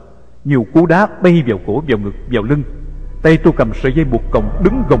đồng. Nhiều cú đá bay vào cổ, vào ngực, vào lưng. Tay tôi cầm sợi dây buộc còng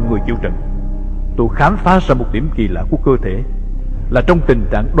đứng gồng người chịu trận. Tôi khám phá ra một điểm kỳ lạ của cơ thể, là trong tình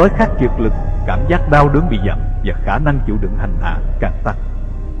trạng đói khát kiệt lực, cảm giác đau đớn bị giảm và khả năng chịu đựng hành hạ càng tăng.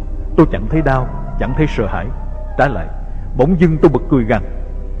 Tôi chẳng thấy đau, chẳng thấy sợ hãi. Trái lại, bỗng dưng tôi bật cười gằn.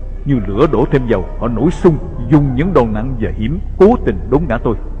 Như lửa đổ thêm dầu, họ nổi xung, dùng những đòn nặng và hiểm cố tình đốn ngã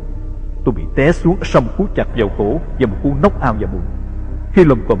tôi. Tôi bị té xuống sau một cú chặt vào cổ và một cú knock out vào bụng. Khi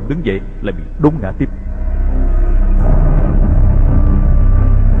lồm cồm đứng dậy lại bị đốn ngã tiếp.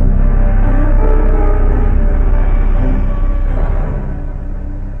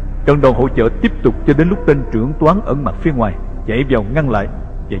 Trận đòn hội chợ tiếp tục cho đến lúc tên trưởng toán ẩn mặt phía ngoài chạy vào ngăn lại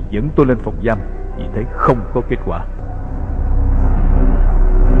và dẫn tôi lên phòng giam, vì thế không có kết quả.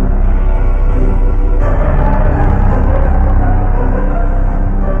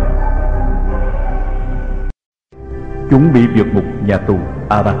 Chúng bị vượt ngục nhà tù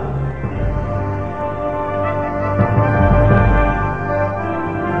A3.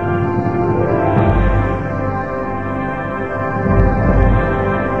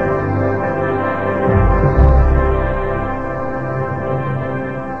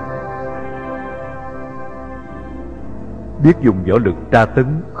 Biết dùng võ lực tra tấn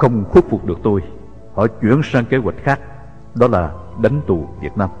không khuất phục được tôi, họ chuyển sang kế hoạch khác, đó là đánh tù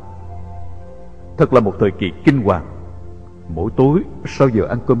Việt Nam. Thật là một thời kỳ kinh hoàng. Mỗi tối sau giờ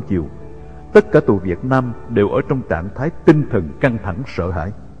ăn cơm chiều, tất cả tù Việt Nam đều ở trong trạng thái tinh thần căng thẳng sợ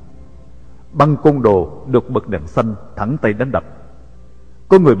hãi. Băng côn đồ được bật đèn xanh thẳng tay đánh đập.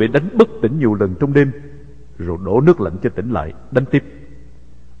 Có người bị đánh bất tỉnh nhiều lần trong đêm, rồi đổ nước lạnh cho tỉnh lại, đánh tiếp.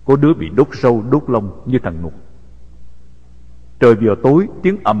 Có đứa bị đốt sâu đốt lông như thằng Nục. Trời vừa tối,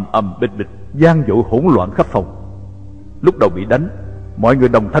 tiếng ầm ầm bịch bịch vang dội hỗn loạn khắp phòng. Lúc đầu bị đánh, mọi người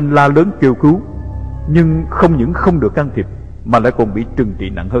đồng thanh la lớn kêu cứu, nhưng không những không được can thiệp mà lại còn bị trừng trị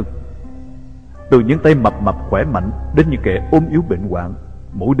nặng hơn. Từ những tay mập mập khỏe mạnh đến những kẻ ốm yếu bệnh hoạn,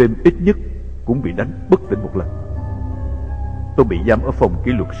 mỗi đêm ít nhất cũng bị đánh bất tỉnh một lần. Tôi bị giam ở phòng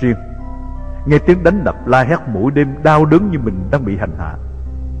kỷ luật riêng, nghe tiếng đánh đập la hét mỗi đêm đau đớn như mình đang bị hành hạ.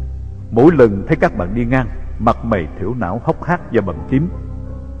 Mỗi lần thấy các bạn đi ngang, mặt mày thiểu não hốc hác và bầm tím,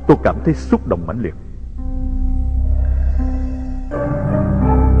 tôi cảm thấy xúc động mãnh liệt.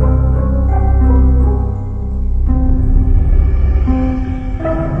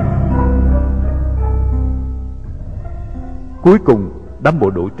 Cuối cùng đám bộ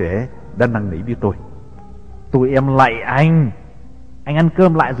đội trẻ đã năn nỉ với tôi: Tụi em lạy anh ăn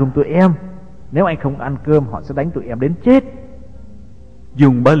cơm lại giùm tụi em. Nếu anh không ăn cơm, họ sẽ đánh tụi em đến chết.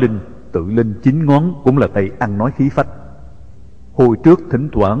 Dương Bá Linh tự lên 9 ngón cũng là tay ăn nói khí phách. Hồi trước thỉnh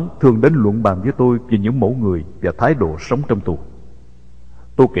thoảng thường đến luận bàn với tôi về những mẫu người và thái độ sống trong tù.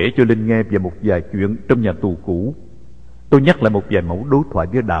 Tôi kể cho Linh nghe về một vài chuyện trong nhà tù cũ. Tôi nhắc lại một vài mẫu đối thoại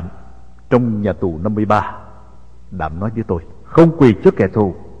với Đạm trong nhà tù 53. Đạm nói với tôi: Không quỳ trước kẻ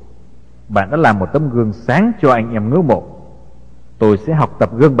thù. Bạn đã làm một tấm gương sáng cho anh em ngưỡng mộ. Tôi sẽ học tập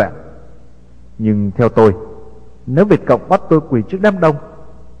gương bạn. Nhưng theo tôi, nếu Việt Cộng bắt tôi quỳ trước đám đông,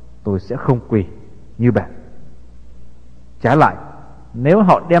 tôi sẽ không quỳ như bạn. Trái lại, nếu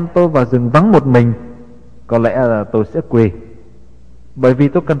họ đem tôi vào rừng vắng một mình, có lẽ là tôi sẽ quỳ, bởi vì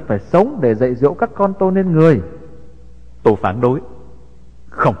tôi cần phải sống để dạy dỗ các con tôi nên người. Tôi phản đối: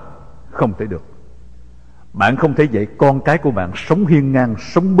 Không thể được. Bạn không thể dạy con cái của bạn sống hiên ngang,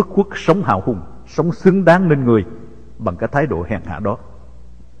 sống bất khuất, sống hào hùng, sống xứng đáng nên người bằng cái thái độ hèn hạ đó.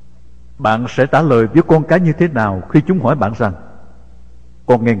 Bạn sẽ trả lời với con cái như thế nào khi chúng hỏi bạn rằng: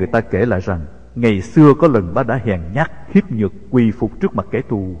 Con nghe người ta kể lại rằng ngày xưa có lần ba đã hèn nhát, hiếp nhược, quỳ phục trước mặt kẻ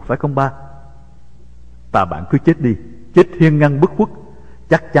thù, phải không ba? Ta bạn cứ chết đi, chết hiên ngang bất khuất,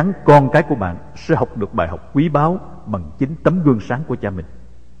 chắc chắn con cái của bạn sẽ học được bài học quý báu bằng chính tấm gương sáng của cha mình.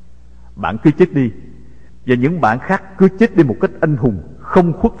 Bạn cứ chết đi, và những bạn khác cứ chết đi một cách anh hùng,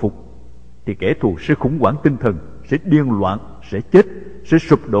 không khuất phục, thì kẻ thù sẽ khủng hoảng tinh thần, sẽ điên loạn, sẽ chết, sẽ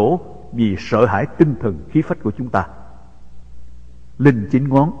sụp đổ vì sợ hãi tinh thần khí phách của chúng ta. Linh Chín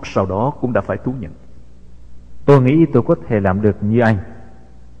Ngón sau đó cũng đã phải thú nhận. Tôi nghĩ tôi có thể làm được như anh.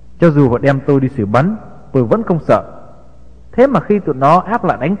 Cho dù họ đem tôi đi xử bắn, tôi vẫn không sợ. Thế mà khi tụi nó áp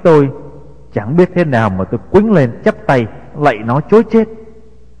lại đánh tôi, chẳng biết thế nào mà tôi quýnh lên chắp tay lạy nó chối chết.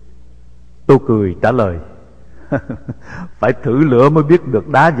 Tôi cười trả lời: phải thử lửa mới biết được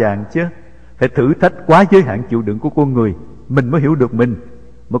đá vàng chứ. Phải thử thách quá giới hạn chịu đựng của con người, mình mới hiểu được mình,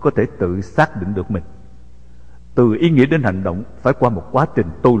 mới có thể tự xác định được mình. Từ ý nghĩ đến hành động phải qua một quá trình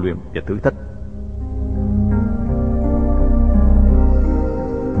tu luyện và thử thách.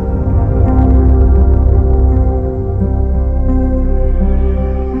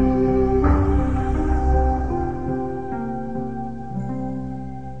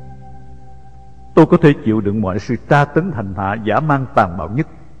 Tôi có thể chịu đựng mọi sự tra tấn hành hạ dã man tàn bạo nhất,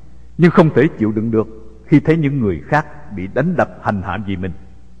 nhưng không thể chịu đựng được khi thấy những người khác bị đánh đập hành hạ vì mình.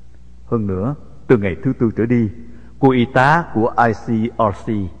 Hơn nữa, từ ngày thứ 4 trở đi, cô y tá của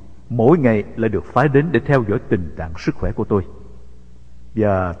ICRC mỗi ngày lại được phái đến để theo dõi tình trạng sức khỏe của tôi.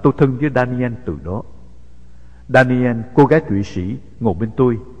 Và tôi thân với Daniel từ đó. Daniel, cô gái Thụy Sĩ, ngồi bên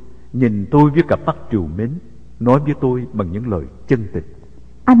tôi, nhìn tôi với cặp mắt trìu mến, nói với tôi bằng những lời chân tình: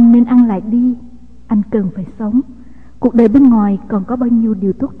 anh nên ăn lại đi. Anh cần phải sống. Cuộc đời bên ngoài còn có bao nhiêu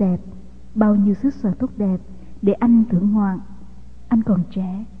điều tốt đẹp, bao nhiêu xứ sở tốt đẹp để anh thưởng ngoạn. Anh còn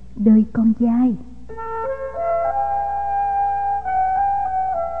trẻ, đời còn dài.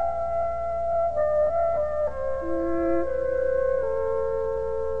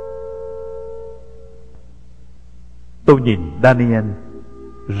 Tôi nhìn Daniel,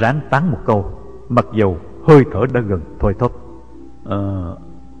 ráng tán một câu, mặc dầu hơi thở đã gần thôi thóp.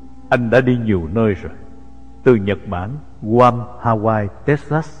 Anh đã đi nhiều nơi rồi, từ Nhật Bản, Guam, Hawaii,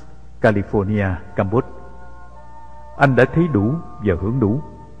 Texas, California, Campuchia. Anh đã thấy đủ và hưởng đủ.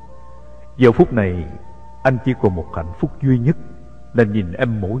 Giờ phút này, anh chỉ còn một hạnh phúc duy nhất là nhìn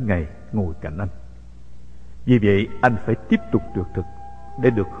em mỗi ngày ngồi cạnh anh. Vì vậy, anh phải tiếp tục trượt thực để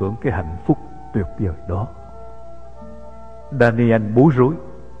được hưởng cái hạnh phúc tuyệt vời đó. Daniel bối rối.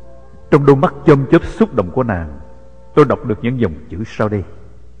 Trong đôi mắt chớm chớp xúc động của nàng, tôi đọc được những dòng chữ sau đây: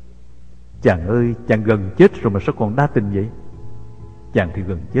 chàng ơi, chàng gần chết rồi mà sao còn đa tình vậy? Chàng thì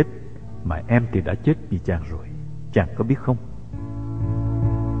gần chết, mà em thì đã chết vì chàng rồi. Chàng có biết không?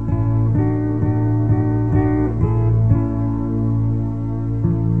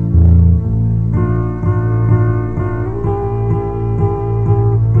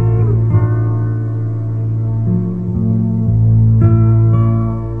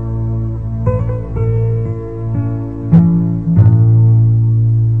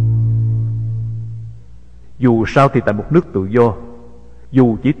 Dù sao thì tại một nước tự do,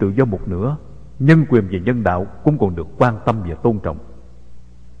 dù chỉ tự do một nửa, nhân quyền và nhân đạo cũng còn được quan tâm và tôn trọng.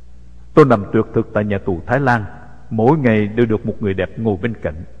 Tôi nằm tuyệt thực tại nhà tù Thái Lan, mỗi ngày đều được một người đẹp ngồi bên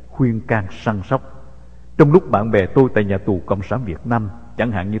cạnh, khuyên can săn sóc. Trong lúc bạn bè tôi tại nhà tù Cộng sản Việt Nam,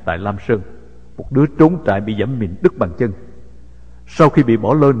 chẳng hạn như tại Lam Sơn, một đứa trốn trại bị giẫm mìn đứt bàn chân. Sau khi bị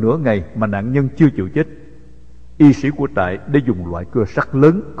bỏ lơ nửa ngày mà nạn nhân chưa chịu chết, y sĩ của trại đã dùng loại cưa sắt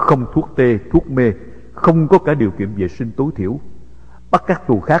lớn, không thuốc tê, thuốc mê, không có cả điều kiện vệ sinh tối thiểu, bắt các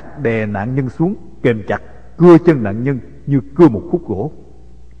tù khác đè nạn nhân xuống, kềm chặt, cưa chân nạn nhân như cưa một khúc gỗ.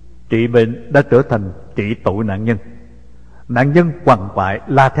 Trị bệnh đã trở thành trị tội nạn nhân. Nạn nhân quằn quại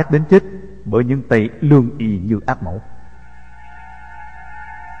la thét đến chết bởi những tay lương y như ác mẫu.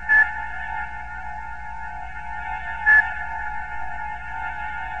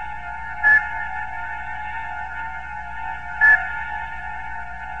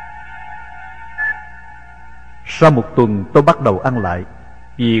 Sau một tuần tôi bắt đầu ăn lại,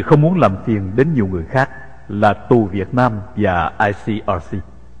 vì không muốn làm phiền đến nhiều người khác là tù Việt Nam và ICRC.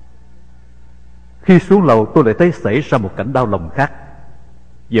 Khi xuống lầu tôi lại thấy xảy ra một cảnh đau lòng khác.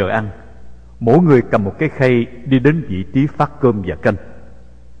 Giờ ăn, mỗi người cầm một cái khay đi đến vị trí phát cơm và canh.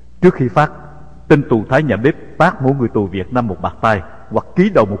 Trước khi phát, tên tù Thái nhà bếp phát mỗi người tù Việt Nam một bạt tay hoặc ký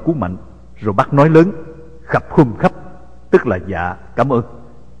đầu một cú mạnh, rồi bắt nói lớn: khập khum khắp, tức là dạ, cảm ơn.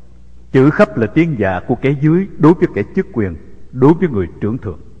 Chữ khắp là tiếng dạ của kẻ dưới đối với kẻ chức quyền, đối với người trưởng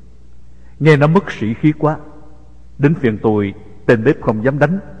thượng. Nghe nó mất sĩ khí quá. Đến phiền tôi, tên bếp không dám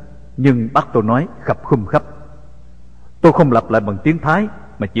đánh, nhưng bắt tôi nói khập khum khắp. Tôi không lặp lại bằng tiếng Thái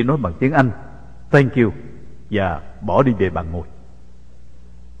mà chỉ nói bằng tiếng Anh: thank you, và bỏ đi về bàn ngồi.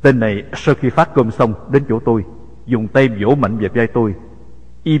 Tên này sau khi phát cơm xong đến chỗ tôi, dùng tay vỗ mạnh về vai tôi.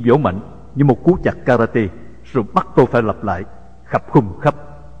 Y vỗ mạnh như một cú chặt karate, rồi bắt tôi phải lặp lại khập khum khắp.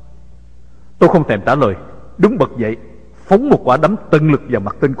 Tôi không thèm trả lời, đứng bật dậy, phóng một quả đấm tận lực vào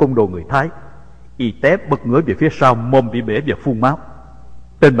mặt tên côn đồ người Thái. Y té bật ngửa về phía sau, mồm bị bể và phun máu.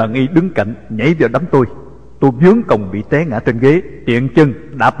 Tên bạn y đứng cạnh nhảy vào đấm tôi. Tôi vướng còng bị té ngã trên ghế, tiện chân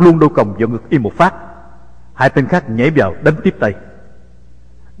đạp luôn đôi còng vào ngực y một phát. Hai tên khác nhảy vào đánh tiếp tay.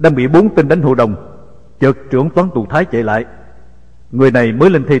 Đang bị 4 tên đánh hội đồng, chợt trưởng toán tù Thái chạy lại. Người này mới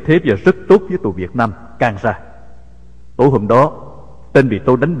lên thay thế và rất tốt với tù Việt Nam, can ra. Tối hôm đó, tên bị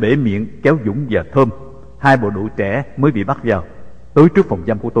tôi đánh bể miệng, kéo Dũng và Thơm, 2 bộ đội trẻ mới bị bắt vào, tới trước phòng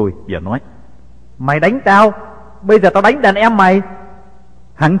giam của tôi và nói: Mày đánh tao, bây giờ tao đánh đàn em mày.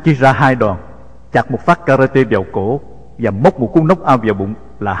 Hắn chỉ ra 2 đòn, chặt một phát karate vào cổ và móc một cú knock out vào bụng,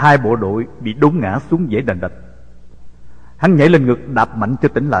 là 2 bộ đội bị đốn ngã xuống dãy đành đạch. Hắn nhảy lên ngực đạp mạnh cho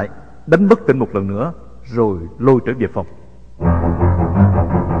tỉnh lại, đánh bất tỉnh một lần nữa, rồi lôi trở về phòng.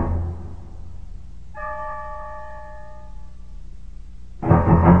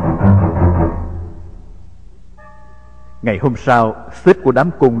 Ngày hôm sau, sếp của đám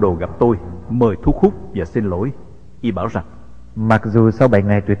côn đồ gặp tôi, mời thuốc hút và xin lỗi. Y bảo rằng: Mặc dù sau 7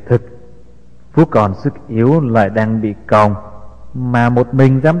 ngày tuyệt thực, Phú còn sức yếu lại đang bị còng, mà một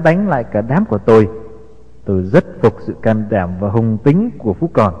mình dám đánh lại cả đám của tôi rất phục sự can đảm và hùng tính của Phú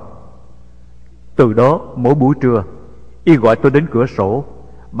còn. Từ đó, mỗi buổi trưa, y gọi tôi đến cửa sổ,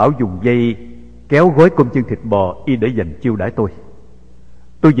 bảo dùng dây kéo gói cơm chiên thịt bò y để dành chiêu đãi tôi.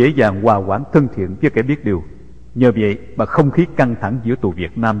 Tôi dễ dàng hòa quản thân thiện với kẻ biết điều. Nhờ vậy mà không khí căng thẳng giữa tù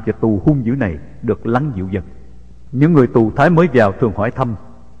Việt Nam và tù hung dữ này được lắng dịu dần. Những người tù Thái mới vào thường hỏi thăm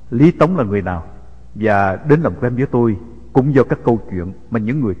Lý Tống là người nào, và đến làm quen với tôi cũng do các câu chuyện mà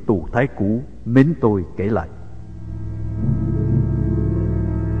những người tù Thái cũ mến tôi kể lại.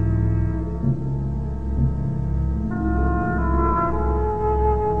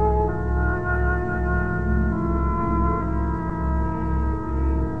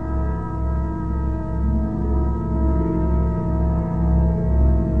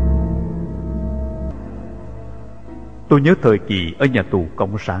 Tôi nhớ thời kỳ ở nhà tù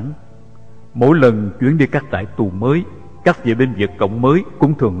Cộng sản. Mỗi lần chuyển đi các trại tù mới, các vệ binh Việt Cộng mới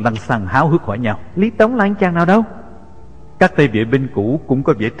cũng thường lăn xăng háo hức hỏi nhau: Lý Tống là anh chàng nào đâu? Các tay vệ binh cũ cũng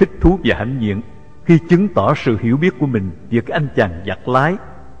có vẻ thích thú và hãnh diện khi chứng tỏ sự hiểu biết của mình về cái anh chàng giặc lái,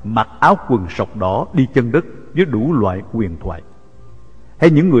 mặc áo quần sọc đỏ đi chân đất với đủ loại huyền thoại. Hay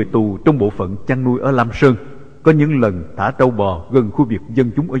những người tù trong bộ phận chăn nuôi ở Lam Sơn, có những lần thả trâu bò gần khu vực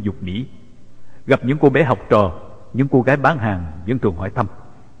dân chúng ở Dục Mỹ, gặp những cô bé học trò, những cô gái bán hàng vẫn thường hỏi thăm: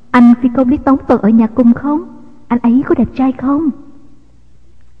 Anh phi công Lý Tống còn ở nhà cùng không? Anh ấy có đẹp trai không?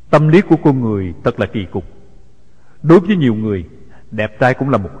 Tâm lý của con người thật là kỳ cục. Đối với nhiều người, đẹp trai cũng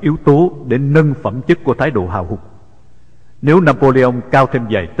là một yếu tố để nâng phẩm chất của thái độ hào hùng. Nếu Napoleon cao thêm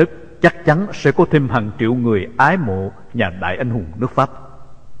vài tấc, chắc chắn sẽ có thêm hàng triệu người ái mộ nhà đại anh hùng nước Pháp.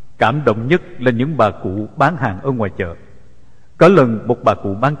 Cảm động nhất là những bà cụ bán hàng ở ngoài chợ. Có lần một bà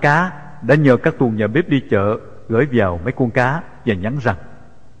cụ bán cá đã nhờ các tuồng nhà bếp đi chợ gửi vào mấy con cá và nhắn rằng: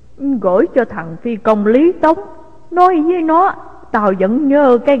 Gửi cho thằng phi công Lý Tống, nói với nó tao vẫn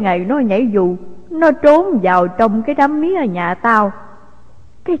nhớ cái ngày nó nhảy dù, nó trốn vào trong cái đám mía ở nhà tao.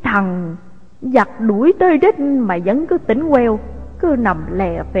 Cái thằng giặc đuổi tới đích mà vẫn cứ tỉnh queo, cứ nằm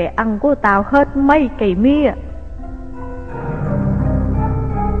lè phè ăn của tao hết mấy cây mía.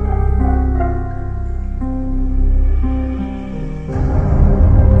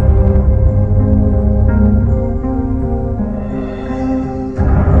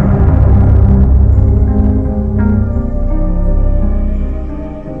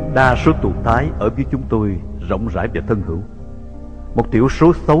 Đa số tù Thái ở với chúng tôi rộng rãi và thân hữu. Một thiểu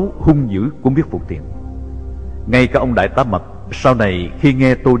số xấu hung dữ cũng biết phụ tiền. Ngay cả ông Đại tá Mập sau này khi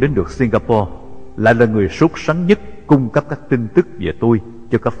nghe tôi đến được Singapore lại là người sốt sắng nhất cung cấp các tin tức về tôi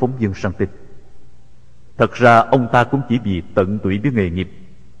cho các phóng viên săn tin. Thật ra ông ta cũng chỉ vì tận tụy với nghề nghiệp,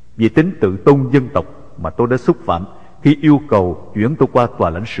 vì tính tự tôn dân tộc mà tôi đã xúc phạm khi yêu cầu chuyển tôi qua tòa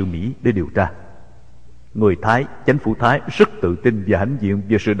lãnh sự Mỹ để điều tra. Người Thái, chính phủ Thái rất tự tin và hãnh diện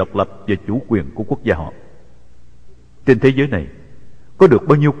về sự độc lập và chủ quyền của quốc gia họ. Trên thế giới này, có được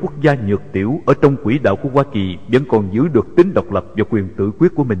bao nhiêu quốc gia nhược tiểu ở trong quỹ đạo của Hoa Kỳ vẫn còn giữ được tính độc lập và quyền tự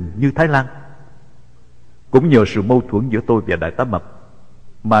quyết của mình như Thái Lan? Cũng nhờ sự mâu thuẫn giữa tôi và Đại tá Mập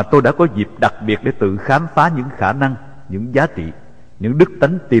mà tôi đã có dịp đặc biệt để tự khám phá những khả năng, những giá trị, những đức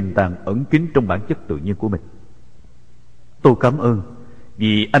tánh tiềm tàng ẩn kín trong bản chất tự nhiên của mình. Tôi cảm ơn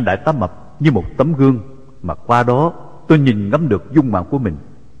vì anh Đại tá Mập như một tấm gương mà qua đó tôi nhìn ngắm được dung mạo của mình,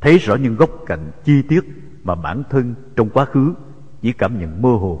 thấy rõ những góc cạnh chi tiết mà bản thân trong quá khứ chỉ cảm nhận mơ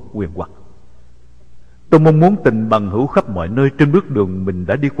hồ huyền hoặc. Tôi mong muốn tình bằng hữu khắp mọi nơi trên bước đường mình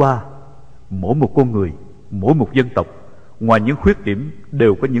đã đi qua. Mỗi một con người, mỗi một dân tộc, ngoài những khuyết điểm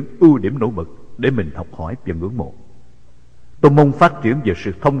đều có những ưu điểm nổi bật để mình học hỏi và ngưỡng mộ. Tôi mong phát triển về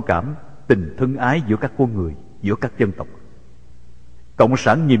sự thông cảm, tình thân ái giữa các con người, giữa các dân tộc. Cộng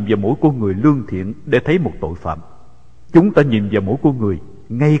sản nhìn vào mỗi con người lương thiện để thấy một tội phạm. Chúng ta nhìn vào mỗi con người,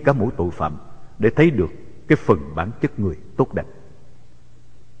 ngay cả mỗi tội phạm, để thấy được cái phần bản chất người tốt đẹp.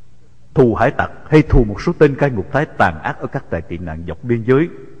 Thù hải tặc hay thù một số tên cai ngục Thái tàn ác ở các trại tị nạn dọc biên giới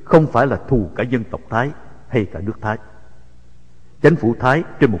không phải là thù cả dân tộc Thái hay cả nước Thái. Chính phủ Thái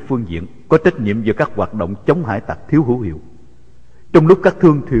trên một phương diện có trách nhiệm về các hoạt động chống hải tặc thiếu hữu hiệu, trong lúc các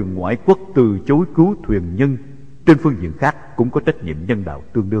thương thuyền ngoại quốc từ chối cứu thuyền nhân, trên phương diện khác cũng có trách nhiệm nhân đạo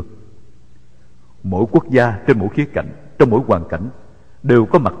tương đương. Mỗi quốc gia trên mỗi khía cạnh, trong mỗi hoàn cảnh đều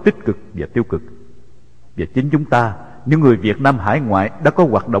có mặt tích cực và tiêu cực. Và chính chúng ta, những người Việt Nam hải ngoại, đã có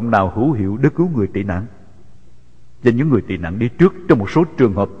hoạt động nào hữu hiệu để cứu người tị nạn? Và những người tị nạn đi trước trong một số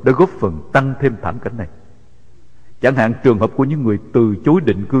trường hợp đã góp phần tăng thêm thảm cảnh này. Chẳng hạn trường hợp của những người từ chối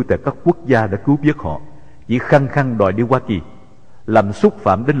định cư tại các quốc gia đã cứu vớt họ, chỉ khăng khăng đòi đi Hoa Kỳ, làm xúc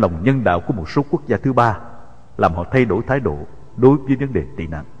phạm đến lòng nhân đạo của một số quốc gia thứ ba, làm họ thay đổi thái độ đối với vấn đề tị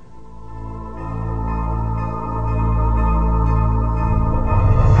nạn.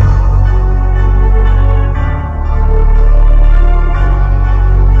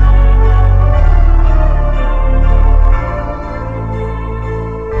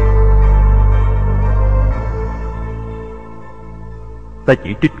 Ta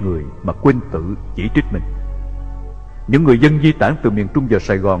chỉ trích người mà quên tự chỉ trích mình. Những người dân di tản từ miền Trung vào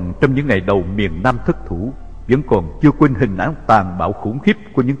Sài Gòn trong những ngày đầu miền Nam thất thủ vẫn còn chưa quên hình ảnh tàn bạo khủng khiếp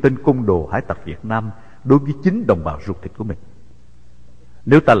của những tên côn đồ hải tặc Việt Nam đối với chính đồng bào ruột thịt của mình.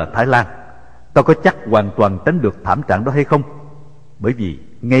 Nếu ta là Thái Lan, ta có chắc hoàn toàn tránh được thảm trạng đó hay không? Bởi vì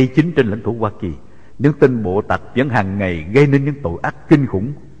ngay chính trên lãnh thổ Hoa Kỳ, những tên bộ tặc vẫn hàng ngày gây nên những tội ác kinh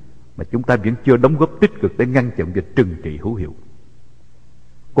khủng mà chúng ta vẫn chưa đóng góp tích cực để ngăn chặn và trừng trị hữu hiệu.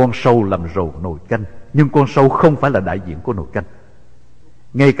 Con sâu làm rầu nồi canh, nhưng con sâu không phải là đại diện của nồi canh.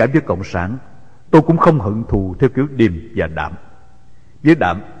 Ngay cả với Cộng sản, tôi cũng không hận thù theo kiểu điềm và đạm. Với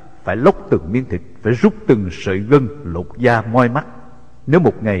đạm, phải lóc từng miếng thịt, phải rút từng sợi gân, lột da, moi mắt, nếu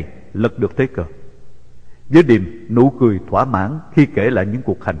một ngày lật được thế cờ. Với điềm, nụ cười thỏa mãn khi kể lại những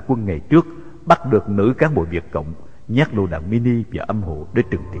cuộc hành quân ngày trước, bắt được nữ cán bộ Việt Cộng, nhát lựu đạn mini và âm hộ để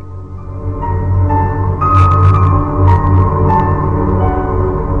trừng trị.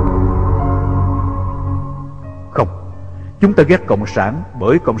 Không, chúng ta ghét Cộng sản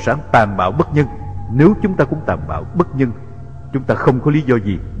bởi Cộng sản tàn bạo bất nhân. Nếu chúng ta cũng tàn bạo bất nhân, chúng ta không có lý do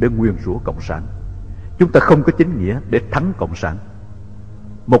gì để nguyền rủa Cộng sản. Chúng ta không có chính nghĩa để thắng Cộng sản.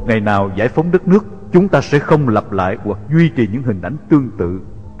 Một ngày nào giải phóng đất nước, chúng ta sẽ không lặp lại hoặc duy trì những hình ảnh tương tự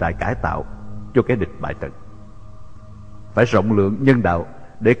tại cải tạo cho kẻ địch bại trận. Phải rộng lượng nhân đạo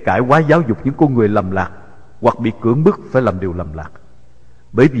để cải hóa giáo dục những con người lầm lạc hoặc bị cưỡng bức phải làm điều lầm lạc.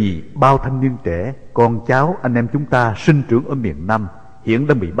 Bởi vì bao thanh niên trẻ, con cháu, anh em chúng ta sinh trưởng ở miền Nam hiện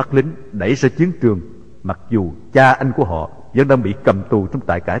đang bị bắt lính đẩy ra chiến trường, mặc dù cha anh của họ vẫn đang bị cầm tù trong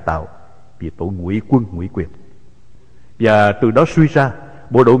trại cải tạo vì tội ngụy quân ngụy quyền. Và từ đó suy ra,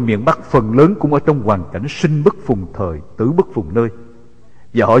 bộ đội miền Bắc phần lớn cũng ở trong hoàn cảnh sinh bất phùng thời, tử bất phùng nơi,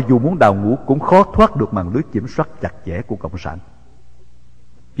 và họ dù muốn đào ngũ cũng khó thoát được màn lưới kiểm soát chặt chẽ của Cộng sản.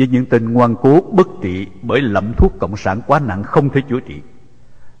 Với những tên ngoan cố bất trị bởi lậm thuốc Cộng sản quá nặng không thể chữa trị,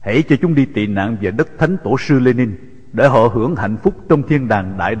 hãy cho chúng đi tị nạn về đất thánh tổ sư Lenin để họ hưởng hạnh phúc trong thiên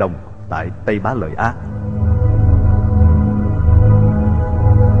đàng đại đồng tại Tây Bá Lợi Á.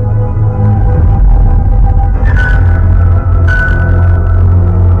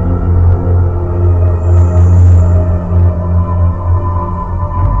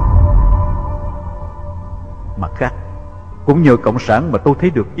 Mặt khác, cũng nhờ Cộng sản mà tôi thấy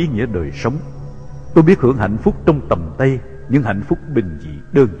được ý nghĩa đời sống. Tôi biết hưởng hạnh phúc trong tầm tay, những hạnh phúc bình dị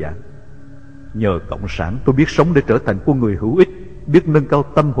đơn giản. Nhờ Cộng sản tôi biết sống để trở thành con người hữu ích, biết nâng cao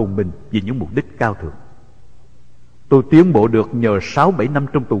tâm hồn mình vì những mục đích cao thượng. Tôi tiến bộ được nhờ 6-7 năm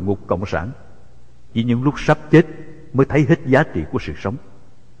trong tù ngục Cộng sản. Chỉ những lúc sắp chết mới thấy hết giá trị của sự sống.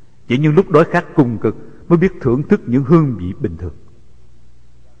 Chỉ những lúc đói khát cùng cực mới biết thưởng thức những hương vị bình thường.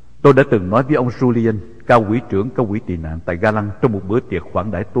 Tôi đã từng nói với ông Julian, cao ủy trưởng cao ủy tị nạn tại Ga Lăng, trong một bữa tiệc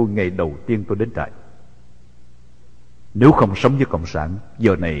khoản đãi tôi ngày đầu tiên tôi đến trại: nếu không sống với Cộng sản,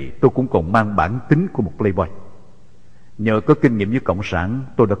 giờ này tôi cũng còn mang bản tính của một playboy. Nhờ có kinh nghiệm với Cộng sản,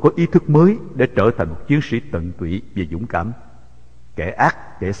 tôi đã có ý thức mới để trở thành một chiến sĩ tận tụy và dũng cảm. Kẻ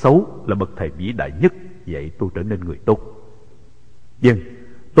ác, kẻ xấu là bậc thầy vĩ đại nhất dạy tôi trở nên người tốt. Vâng,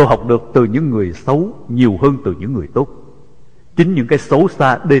 tôi học được từ những người xấu nhiều hơn từ những người tốt. Chính những cái xấu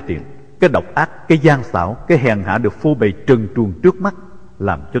xa đê tiện, cái độc ác, cái gian xảo, cái hèn hạ được phô bày trần truồng trước mắt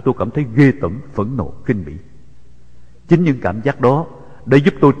làm cho tôi cảm thấy ghê tởm, phẫn nộ, khinh bỉ. Chính những cảm giác đó đã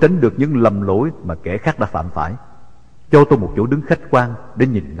giúp tôi tránh được những lầm lỗi mà kẻ khác đã phạm phải, cho tôi một chỗ đứng khách quan để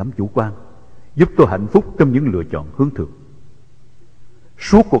nhìn ngắm chủ quan, giúp tôi hạnh phúc trong những lựa chọn hướng thượng.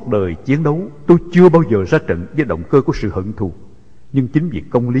 Suốt cuộc đời chiến đấu, tôi chưa bao giờ ra trận với động cơ của sự hận thù, nhưng chính vì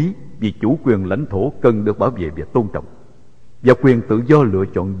công lý, vì chủ quyền lãnh thổ cần được bảo vệ và tôn trọng, và quyền tự do lựa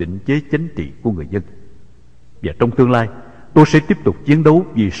chọn định chế chính trị của người dân. Và trong tương lai, tôi sẽ tiếp tục chiến đấu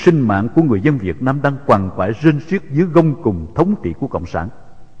vì sinh mạng của người dân Việt Nam đang quằn quại rên riết dưới gông cùm thống trị của Cộng sản.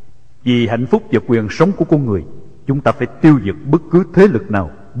 Vì hạnh phúc và quyền sống của con người, chúng ta phải tiêu diệt bất cứ thế lực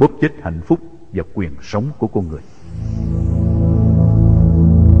nào bóp chết hạnh phúc và quyền sống của con người.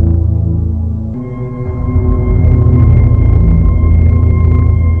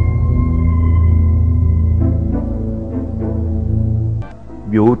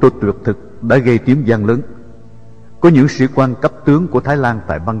 Vụ tôi tuyệt thực đã gây tiếng vang lớn. Có những sĩ quan cấp tướng của Thái Lan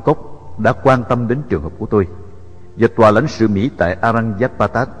tại Bangkok đã quan tâm đến trường hợp của tôi, và tòa lãnh sự Mỹ tại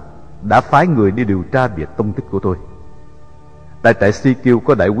Aranyappatat đã phái người đi điều tra về tung tích của tôi. Tại trại CQ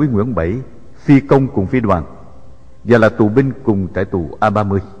có đại úy Nguyễn Bảy, phi công cùng phi đoàn, và là tù binh cùng trại tù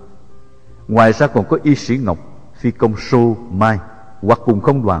A30. Ngoài ra còn có y sĩ Ngọc, phi công Sô, Mai, hoặc cùng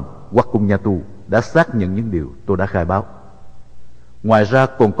không đoàn hoặc cùng nhà tù, đã xác nhận những điều tôi đã khai báo. Ngoài ra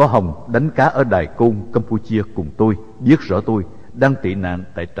còn có Hồng đánh cá ở Đài Côn, Campuchia cùng tôi, biết rõ tôi đang tị nạn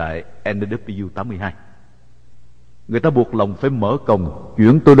tại trại NW 82. Người ta buộc lòng phải mở cổng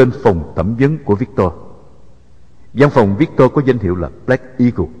chuyển tôi lên phòng thẩm vấn của Victor. Văn phòng Victor có danh hiệu là Black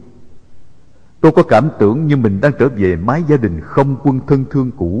Eagle. Tôi có cảm tưởng như mình đang trở về mái gia đình không quân thân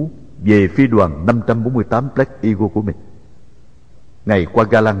thương cũ, về phi đoàn 548 Black Eagle của mình. Ngày qua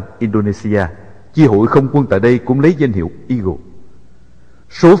Galang, Indonesia, chi hội không quân tại đây cũng lấy danh hiệu Eagle.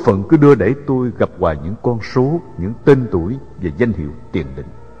 Số phận cứ đưa đẩy tôi gặp hoài những con số, những tên tuổi và danh hiệu tiền định.